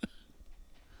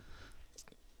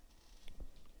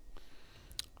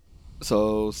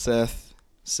 So Seth,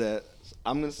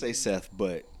 I'm gonna say Seth,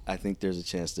 but I think there's a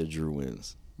chance that Drew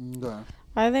wins. Okay.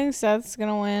 I think Seth's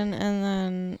gonna win, and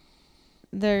then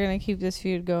they're gonna keep this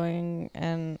feud going,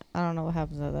 and I don't know what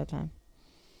happens at that time.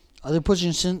 Are they pushing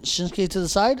Shinsuke to the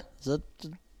side? Is that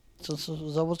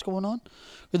what's going on?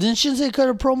 But then Shinsuke cut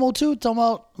a promo too, talking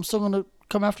about I'm still gonna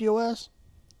come after your ass.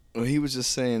 Well, he was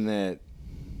just saying that,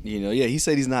 he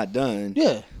said he's not done.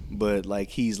 Yeah. But like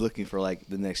he's looking for like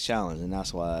the next challenge, and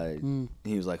that's why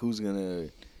he was like, "Who's gonna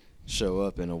show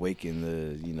up and awaken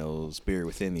the spirit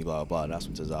within me?" Blah blah. That's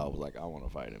when Cesaro was like, "I want to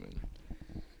fight him."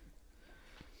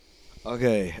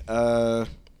 Okay.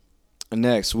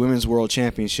 Next, Women's World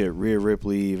Championship: Rhea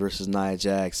Ripley versus Nia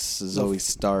Jax, Zoe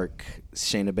Stark,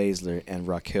 Shayna Baszler, and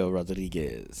Raquel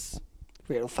Rodriguez.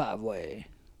 Fatal 5-way.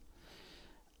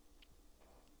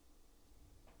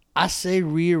 I say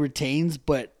Rhea retains,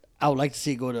 but I would like to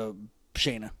see it go to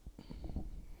Shayna.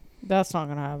 That's not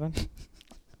gonna happen.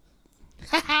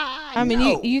 I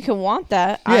mean, you can want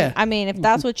that. Yeah. I mean, if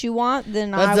that's what you want,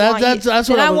 then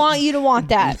I want you to want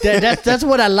that. That's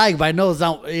what I like, but I know it's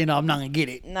not. I'm not gonna get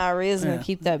it. Nah, Rhea's gonna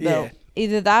keep that belt. Yeah.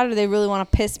 Either that, or they really want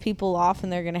to piss people off,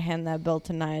 and they're gonna hand that belt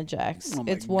to Nia Jax.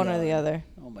 It's one or the other.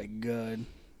 Oh my God.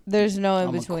 There's no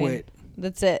in between. Quit.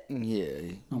 That's it.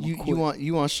 Yeah. You want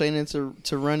Shayna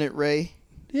to run it, Ray?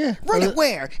 Yeah. Run it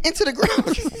where? Into the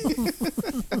ground.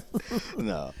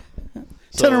 No.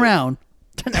 Turn around.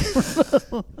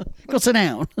 Go sit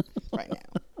down. Right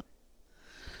now.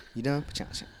 You done?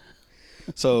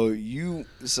 So you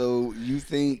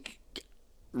think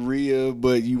Rhea,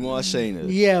 but you want Shayna?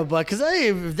 Yeah, but because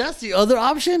if that's the other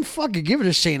option, fuck it, give it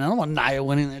to Shayna. I don't want Nia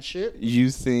winning that shit.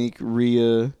 You think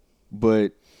Rhea,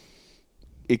 but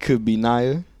it could be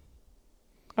Nia?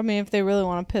 I mean, if they really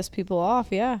want to piss people off,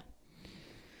 yeah.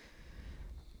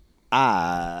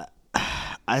 I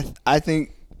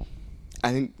think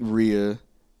Rhea,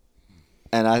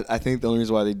 and I think the only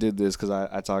reason why they did this, because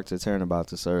I talked to Taryn about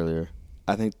this earlier,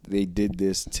 I think they did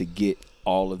this to get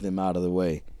all of them out of the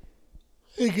way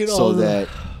so that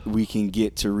we can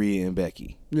get to Rhea and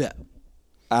Becky. Yeah.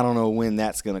 I don't know when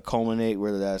that's going to culminate,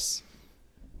 whether that's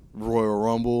Royal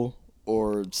Rumble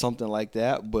or something like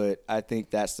that, but I think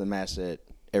that's the match that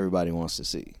everybody wants to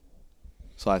see.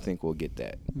 So I think we'll get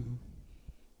that. Mm-hmm.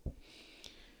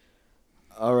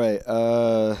 All right.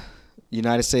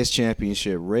 United States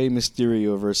Championship: Rey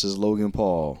Mysterio versus Logan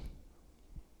Paul.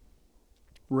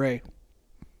 Ray.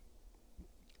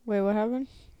 Wait, what happened?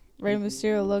 Rey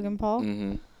Mysterio, Logan Paul?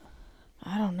 Mm-hmm.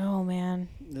 I don't know, man.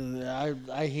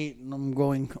 I hate. I'm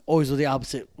going always with the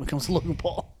opposite when it comes to Logan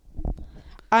Paul.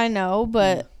 I know,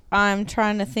 but I'm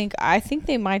trying to think. I think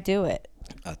they might do it.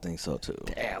 I think so too.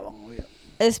 Damn.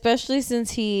 Especially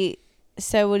since he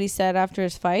said what he said after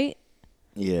his fight.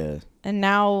 Yeah. And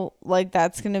now, like,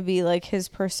 that's going to be, like, his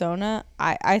persona.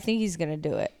 I think he's going to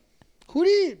do it. Who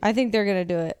did? I think they're going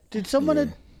to do it. Did someone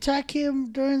attack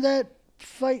him during that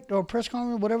fight or press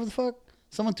conference, whatever the fuck?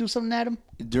 Someone threw something at him?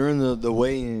 During the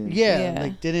weigh-in. Yeah.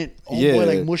 Like, did it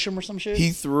like mush him or some shit?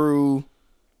 He threw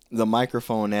the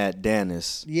microphone at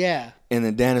Dennis. Yeah. And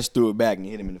then Dennis threw it back and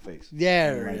hit him in the face.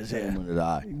 Yeah, there it is. Hit him under the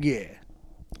eye. Yeah.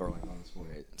 Or like on his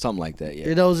forehead. Something like that, yeah.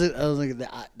 It was like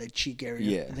the cheek area.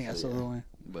 Yeah. I think I saw the one.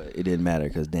 But it didn't matter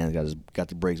because Dan got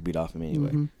the brakes beat off him anyway.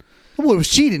 Mm-hmm. That boy was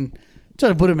cheating.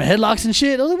 Trying to put him in headlocks and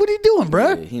shit. I was like, what are you doing, bro?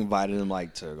 Yeah, he invited him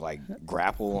to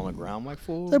grapple on the ground. I'm like,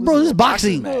 fool. Like, bro, this is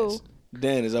boxing. Match.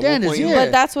 Dennis, at Dennis, one point, yeah.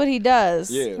 But that's what he does.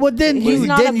 Yeah. Well, then he's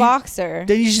not a boxer.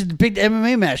 Then you should pick the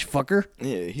MMA match, fucker.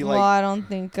 Yeah, he well, I don't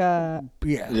think. Yeah,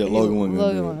 Logan wouldn't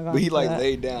do it. But he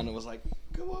laid down and was like,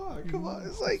 come on.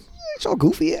 It's like, it's your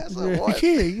goofy ass. Like,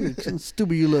 yeah, you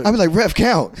stupid you look. I'd be like, ref,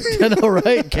 count. I know,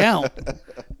 right? Count.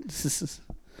 This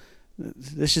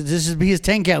This should be his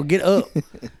 10 count. Get up.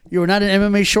 You are not in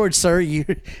MMA shorts, sir.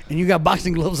 And you got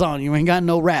boxing gloves on. You ain't got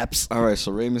no wraps. All right,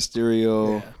 so Rey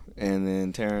Mysterio and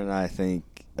then Taryn, I think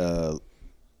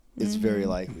it's very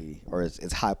likely, or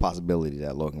it's high possibility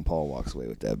that Logan Paul walks away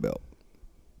with that belt.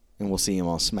 And we'll see him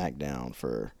on SmackDown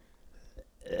for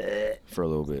a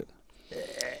little bit.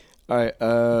 All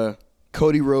right,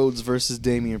 Cody Rhodes versus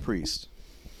Damian Priest.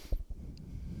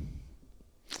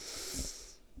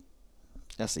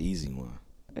 That's the easy one.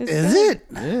 Is it?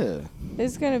 Yeah.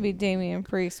 It's going to be Damian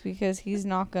Priest because he's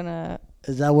not going to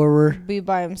Is that where we're be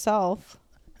by himself.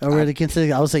 already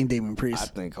considering? I was saying Damian I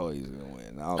Priest. think Cody's going to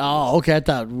win. Oh, okay. I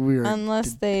thought we were.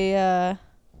 Unless they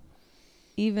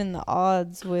even the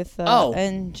odds with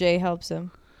and Jay helps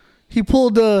him. He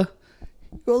pulled Michael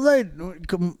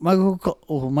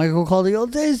called it. Oh,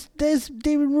 there's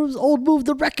David Rube's old move,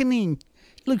 the Reckoning.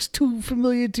 It looks too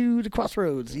familiar to the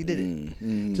Crossroads. He did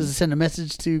it. Just to send a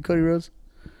message to Cody Rhodes.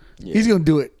 Yeah. He's gonna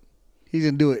do it. He's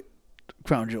gonna do it.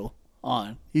 Crown Jewel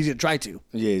on. He's gonna try to.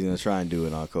 Yeah, he's gonna try and do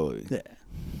it on Cody. Yeah.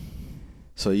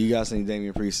 So you guys think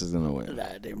Damian Priest is gonna win?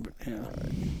 Yeah. All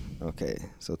right. Okay.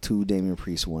 So 2 Damian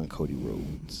Priest, 1 Cody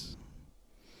Rhodes.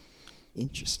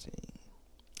 Interesting.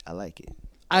 I like it.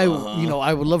 I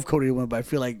would love Cody to win, but I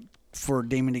feel like for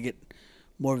Damian to get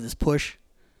more of this push,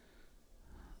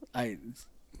 because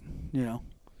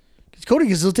Cody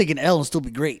can still take an L and still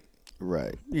be great.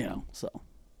 Right. So.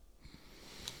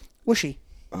 Wishy.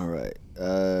 All right.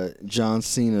 John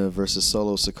Cena versus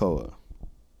Solo Sikoa.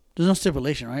 There's no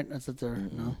stipulation, right? That's what they're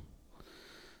no.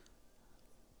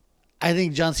 I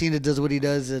think John Cena does what he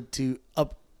does to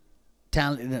up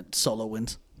talent, and that Solo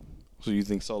wins. So you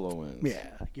think Solo wins? Yeah,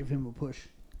 give him a push.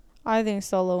 I think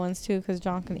Solo wins too because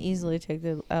John can easily take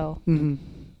the L. Mm-hmm.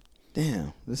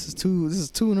 Damn, this is two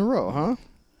in a row, huh?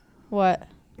 What?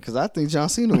 Because I think John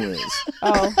Cena wins.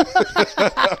 Oh.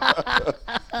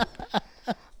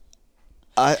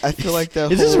 I feel like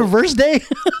that. Is this reverse day?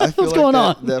 I feel What's like going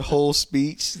on? That whole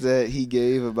speech that he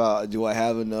gave about do I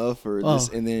have enough or this,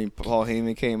 and then Paul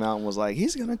Heyman came out and was like,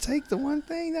 he's gonna take the one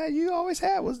thing that you always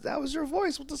had that was your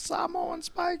voice with the Samoan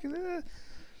spike. And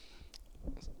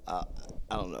I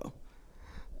don't know.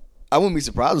 I wouldn't be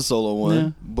surprised if Solo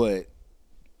won, but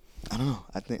I don't know.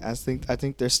 I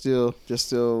think there's still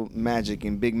magic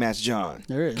in Big Match John.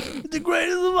 There is the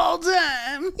greatest of all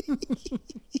time.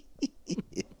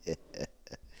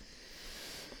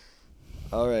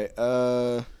 All right.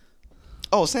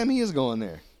 Sammy is going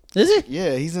there. Is he?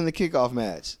 Yeah, he's in the kickoff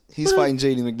match. He's fighting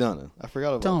JD McDonough. I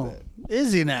forgot about that.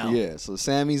 Is he now? Yeah, so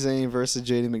Sami Zayn versus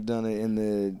JD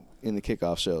McDonough in the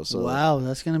kickoff show. So wow,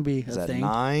 that's gonna be is a that thing.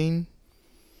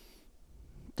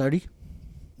 9:30?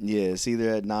 Yeah, it's either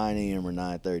at 9 a.m. or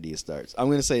 9:30 it starts. I'm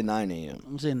gonna say 9 a.m.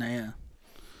 I'm saying that. Yeah.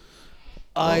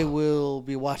 I will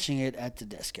be watching it at the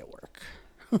desk at work.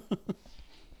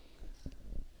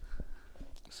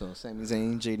 So Sami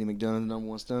Zayn, JD McDonough, number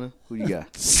 1 stunner. Who you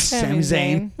got? Sami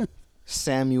Zayn.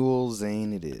 Samuel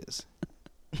Zayn it is.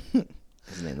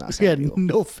 His name's not We Samuel. had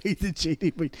no faith in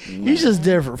JD, but he's just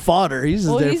there for fodder. He's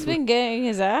just there. He's been getting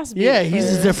his ass beat. Yeah, he's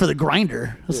just there for the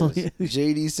grinder. Yes.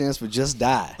 JD stands for just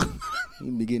die. He'll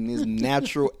be getting his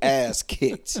natural ass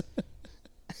kicked.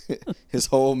 His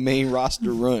whole main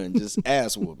roster run, just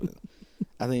ass whooping.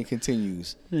 I think it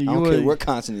continues. I don't care what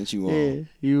continent you on.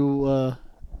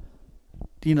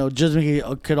 Yeah,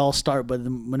 Judgment could all start, but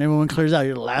when everyone clears out,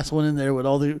 you're the last one in there with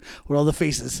all the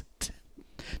faces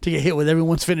to get hit with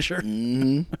everyone's finisher.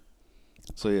 Mm-hmm.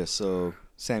 So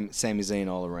Sami Zayn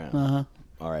all around.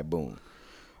 All right, boom.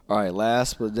 All right,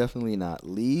 last but definitely not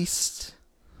least,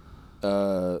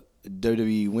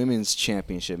 WWE Women's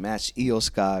Championship match: Io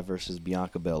Sky versus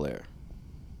Bianca Belair.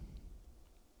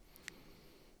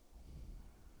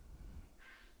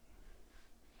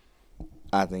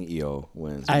 I think Io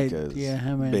wins because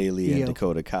Bayley and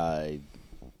Dakota Kai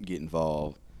get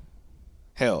involved.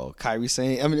 Hell, Kairi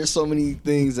Sane. I mean, there's so many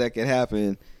things that can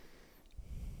happen.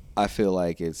 I feel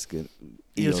like it's good.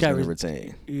 Io's going to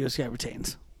retain. Io Sky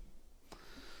retains.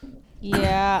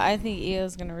 Yeah, I think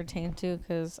Io's going to retain too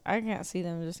because I can't see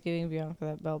them just giving Bianca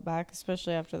that belt back,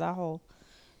 especially after that whole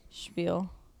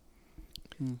spiel.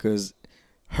 Because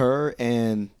her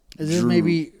and Is this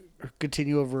maybe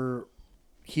continue over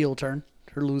heel turn?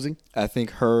 Her losing? I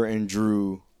think her and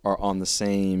Drew are on the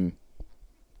same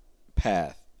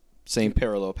path, same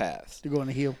parallel paths. They're going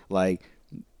to heel. Like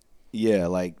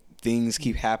things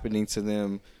keep happening to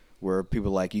them where people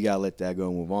are like, you gotta let that go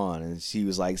and move on. And she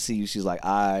was like, she's like,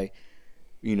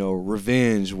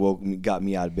 revenge got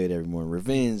me out of bed every morning.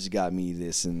 Revenge got me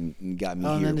this and got me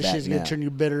here and then the back shit's now. gonna turn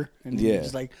you bitter, and you're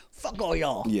just like, fuck all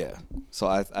y'all. Yeah. So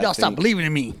I y'all think, stop believing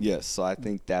in me. Yes. So I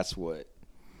think that's what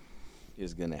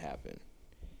is gonna happen.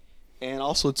 And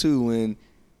also too,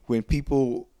 when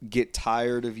people get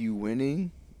tired of you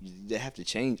winning, they have to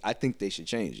change. I think they should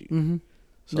change you. Mm-hmm.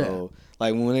 So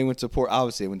like when they went to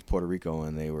obviously they went to Puerto Rico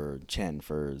and they were chanting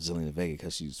for Zelina Vega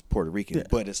because she's Puerto Rican. Yeah.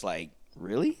 But it's like,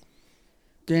 really?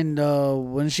 Then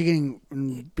when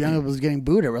Bianca was getting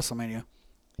booed at WrestleMania.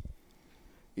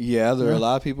 Yeah, there are a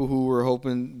lot of people who were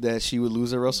hoping that she would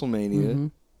lose at WrestleMania. Mm-hmm.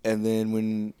 And then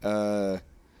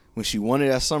when she won it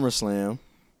at SummerSlam,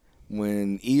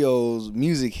 when EO's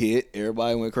music hit,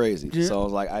 everybody went crazy. Yeah. So I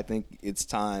was like, I think it's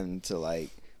time to, like,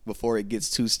 before it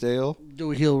gets too stale,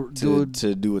 Do a heel,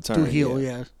 to do a turn. do a heel,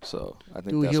 yeah. So I think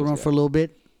Do a that's heel what's run for a little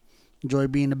bit. Enjoy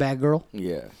being the bad girl.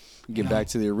 Yeah. Get back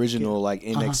to the original like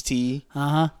NXT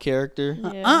character.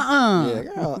 Yeah. Yeah,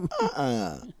 girl.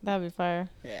 That'd be fire.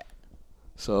 Yeah.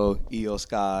 So EO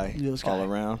Sky, EO Sky. all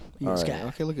around. EO All right. Sky.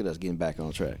 Okay, look at us getting back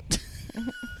on track.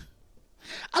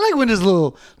 I like when there's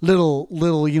little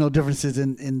differences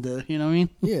in the, you know what I mean?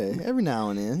 Yeah, every now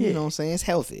and then. You know what I'm saying? It's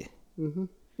healthy. Mm-hmm.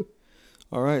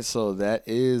 All right, so that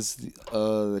is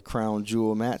the Crown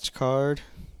Jewel match card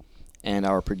and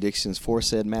our predictions for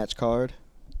said match card.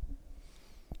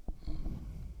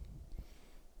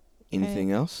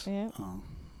 Anything else? Yeah.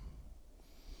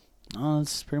 No,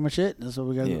 that's pretty much it. That's what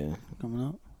we got coming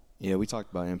up. Yeah, we talked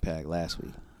about Impact last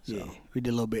week. So. Yeah, we did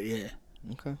a little bit, yeah.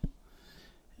 Okay.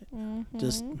 Mm-hmm.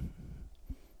 Just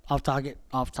off topic.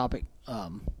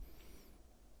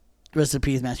 Rest in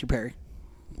peace, Matthew Perry.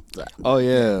 Oh,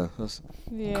 yeah. That's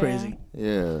Yeah. Crazy.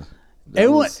 yeah.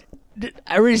 Everyone,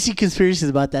 I already see conspiracies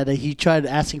about that. That he tried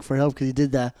asking for help because he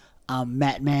did the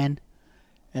Matt Man,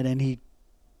 and then he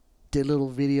did little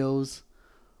videos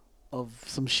of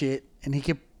some shit, and he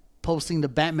kept posting the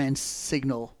Batman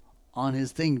signal on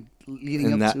his thing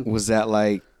leading And up that to was that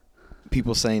like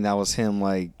people saying that was him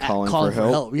like calling for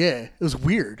help Yeah, it was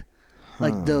weird.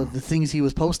 Like the things he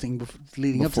was posting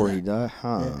leading before up to he that. died.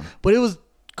 Huh? Yeah. But it was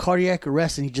cardiac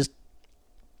arrest, and he just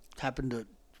happened to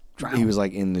drown. He was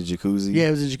like in the jacuzzi. Yeah,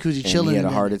 it was a jacuzzi and chilling. He had a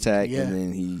and heart then- attack, yeah. and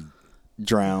then he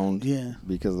drowned. Yeah.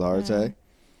 Because of the heart attack.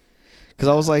 Because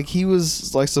I was like, he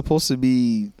was like supposed to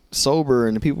be sober,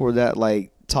 and the people that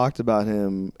like talked about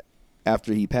him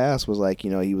after he passed was like, you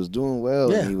know, he was doing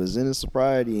well, and he was in his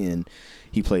sobriety, and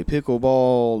he played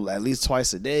pickleball at least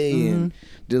twice a day, and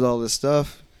did all this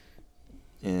stuff.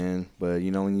 But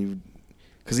you know,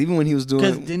 because even when he was doing,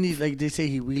 Because didn't he, like they say,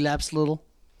 he relapsed a little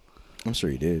I'm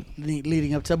sure he did.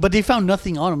 leading up to, but they found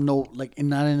nothing on him. No, like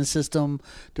not in the system.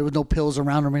 There was no pills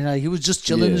around him. He was just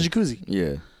chilling in the jacuzzi.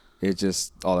 Yeah, it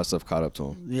just all that stuff caught up to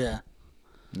him. Yeah.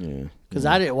 Yeah, Because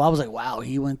I was like, wow,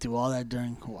 he went through all that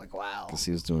during. Like, wow. because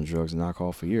he was doing drugs and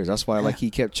alcohol for years. That's why like he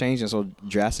kept changing so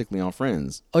drastically on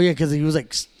Friends. Oh yeah, because he was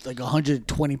like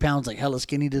 120 pounds, like hella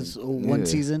skinny this one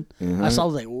season. I saw, I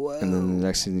was like, whoa. And then the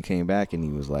next season he came back and he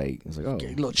was like, oh,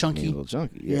 a little chunky. he's a little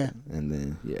chunky. Yeah. And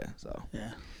then so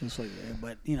Yeah, it was like,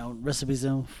 but you know, recipes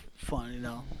are fun. You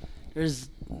know,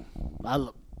 I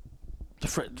love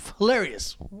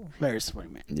hilarious funny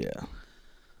man. yeah.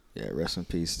 Rest in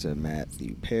peace to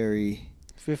Matthew Perry.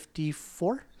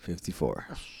 54. 54.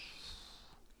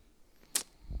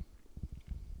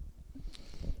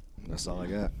 That's all I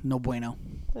got. No bueno.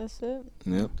 That's it.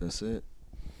 Yep, that's it.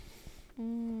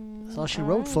 That's all she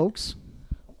wrote, folks.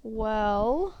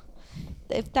 Well,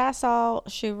 if that's all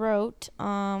she wrote,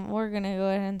 we're gonna go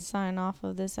ahead and sign off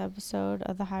of this episode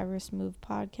of the High Risk Move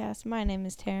podcast. My name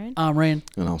is Taryn. I'm Rain.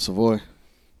 And I'm Savoy.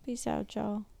 Peace out,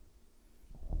 y'all.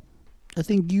 I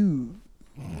think you.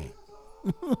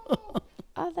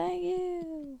 Oh, thank you.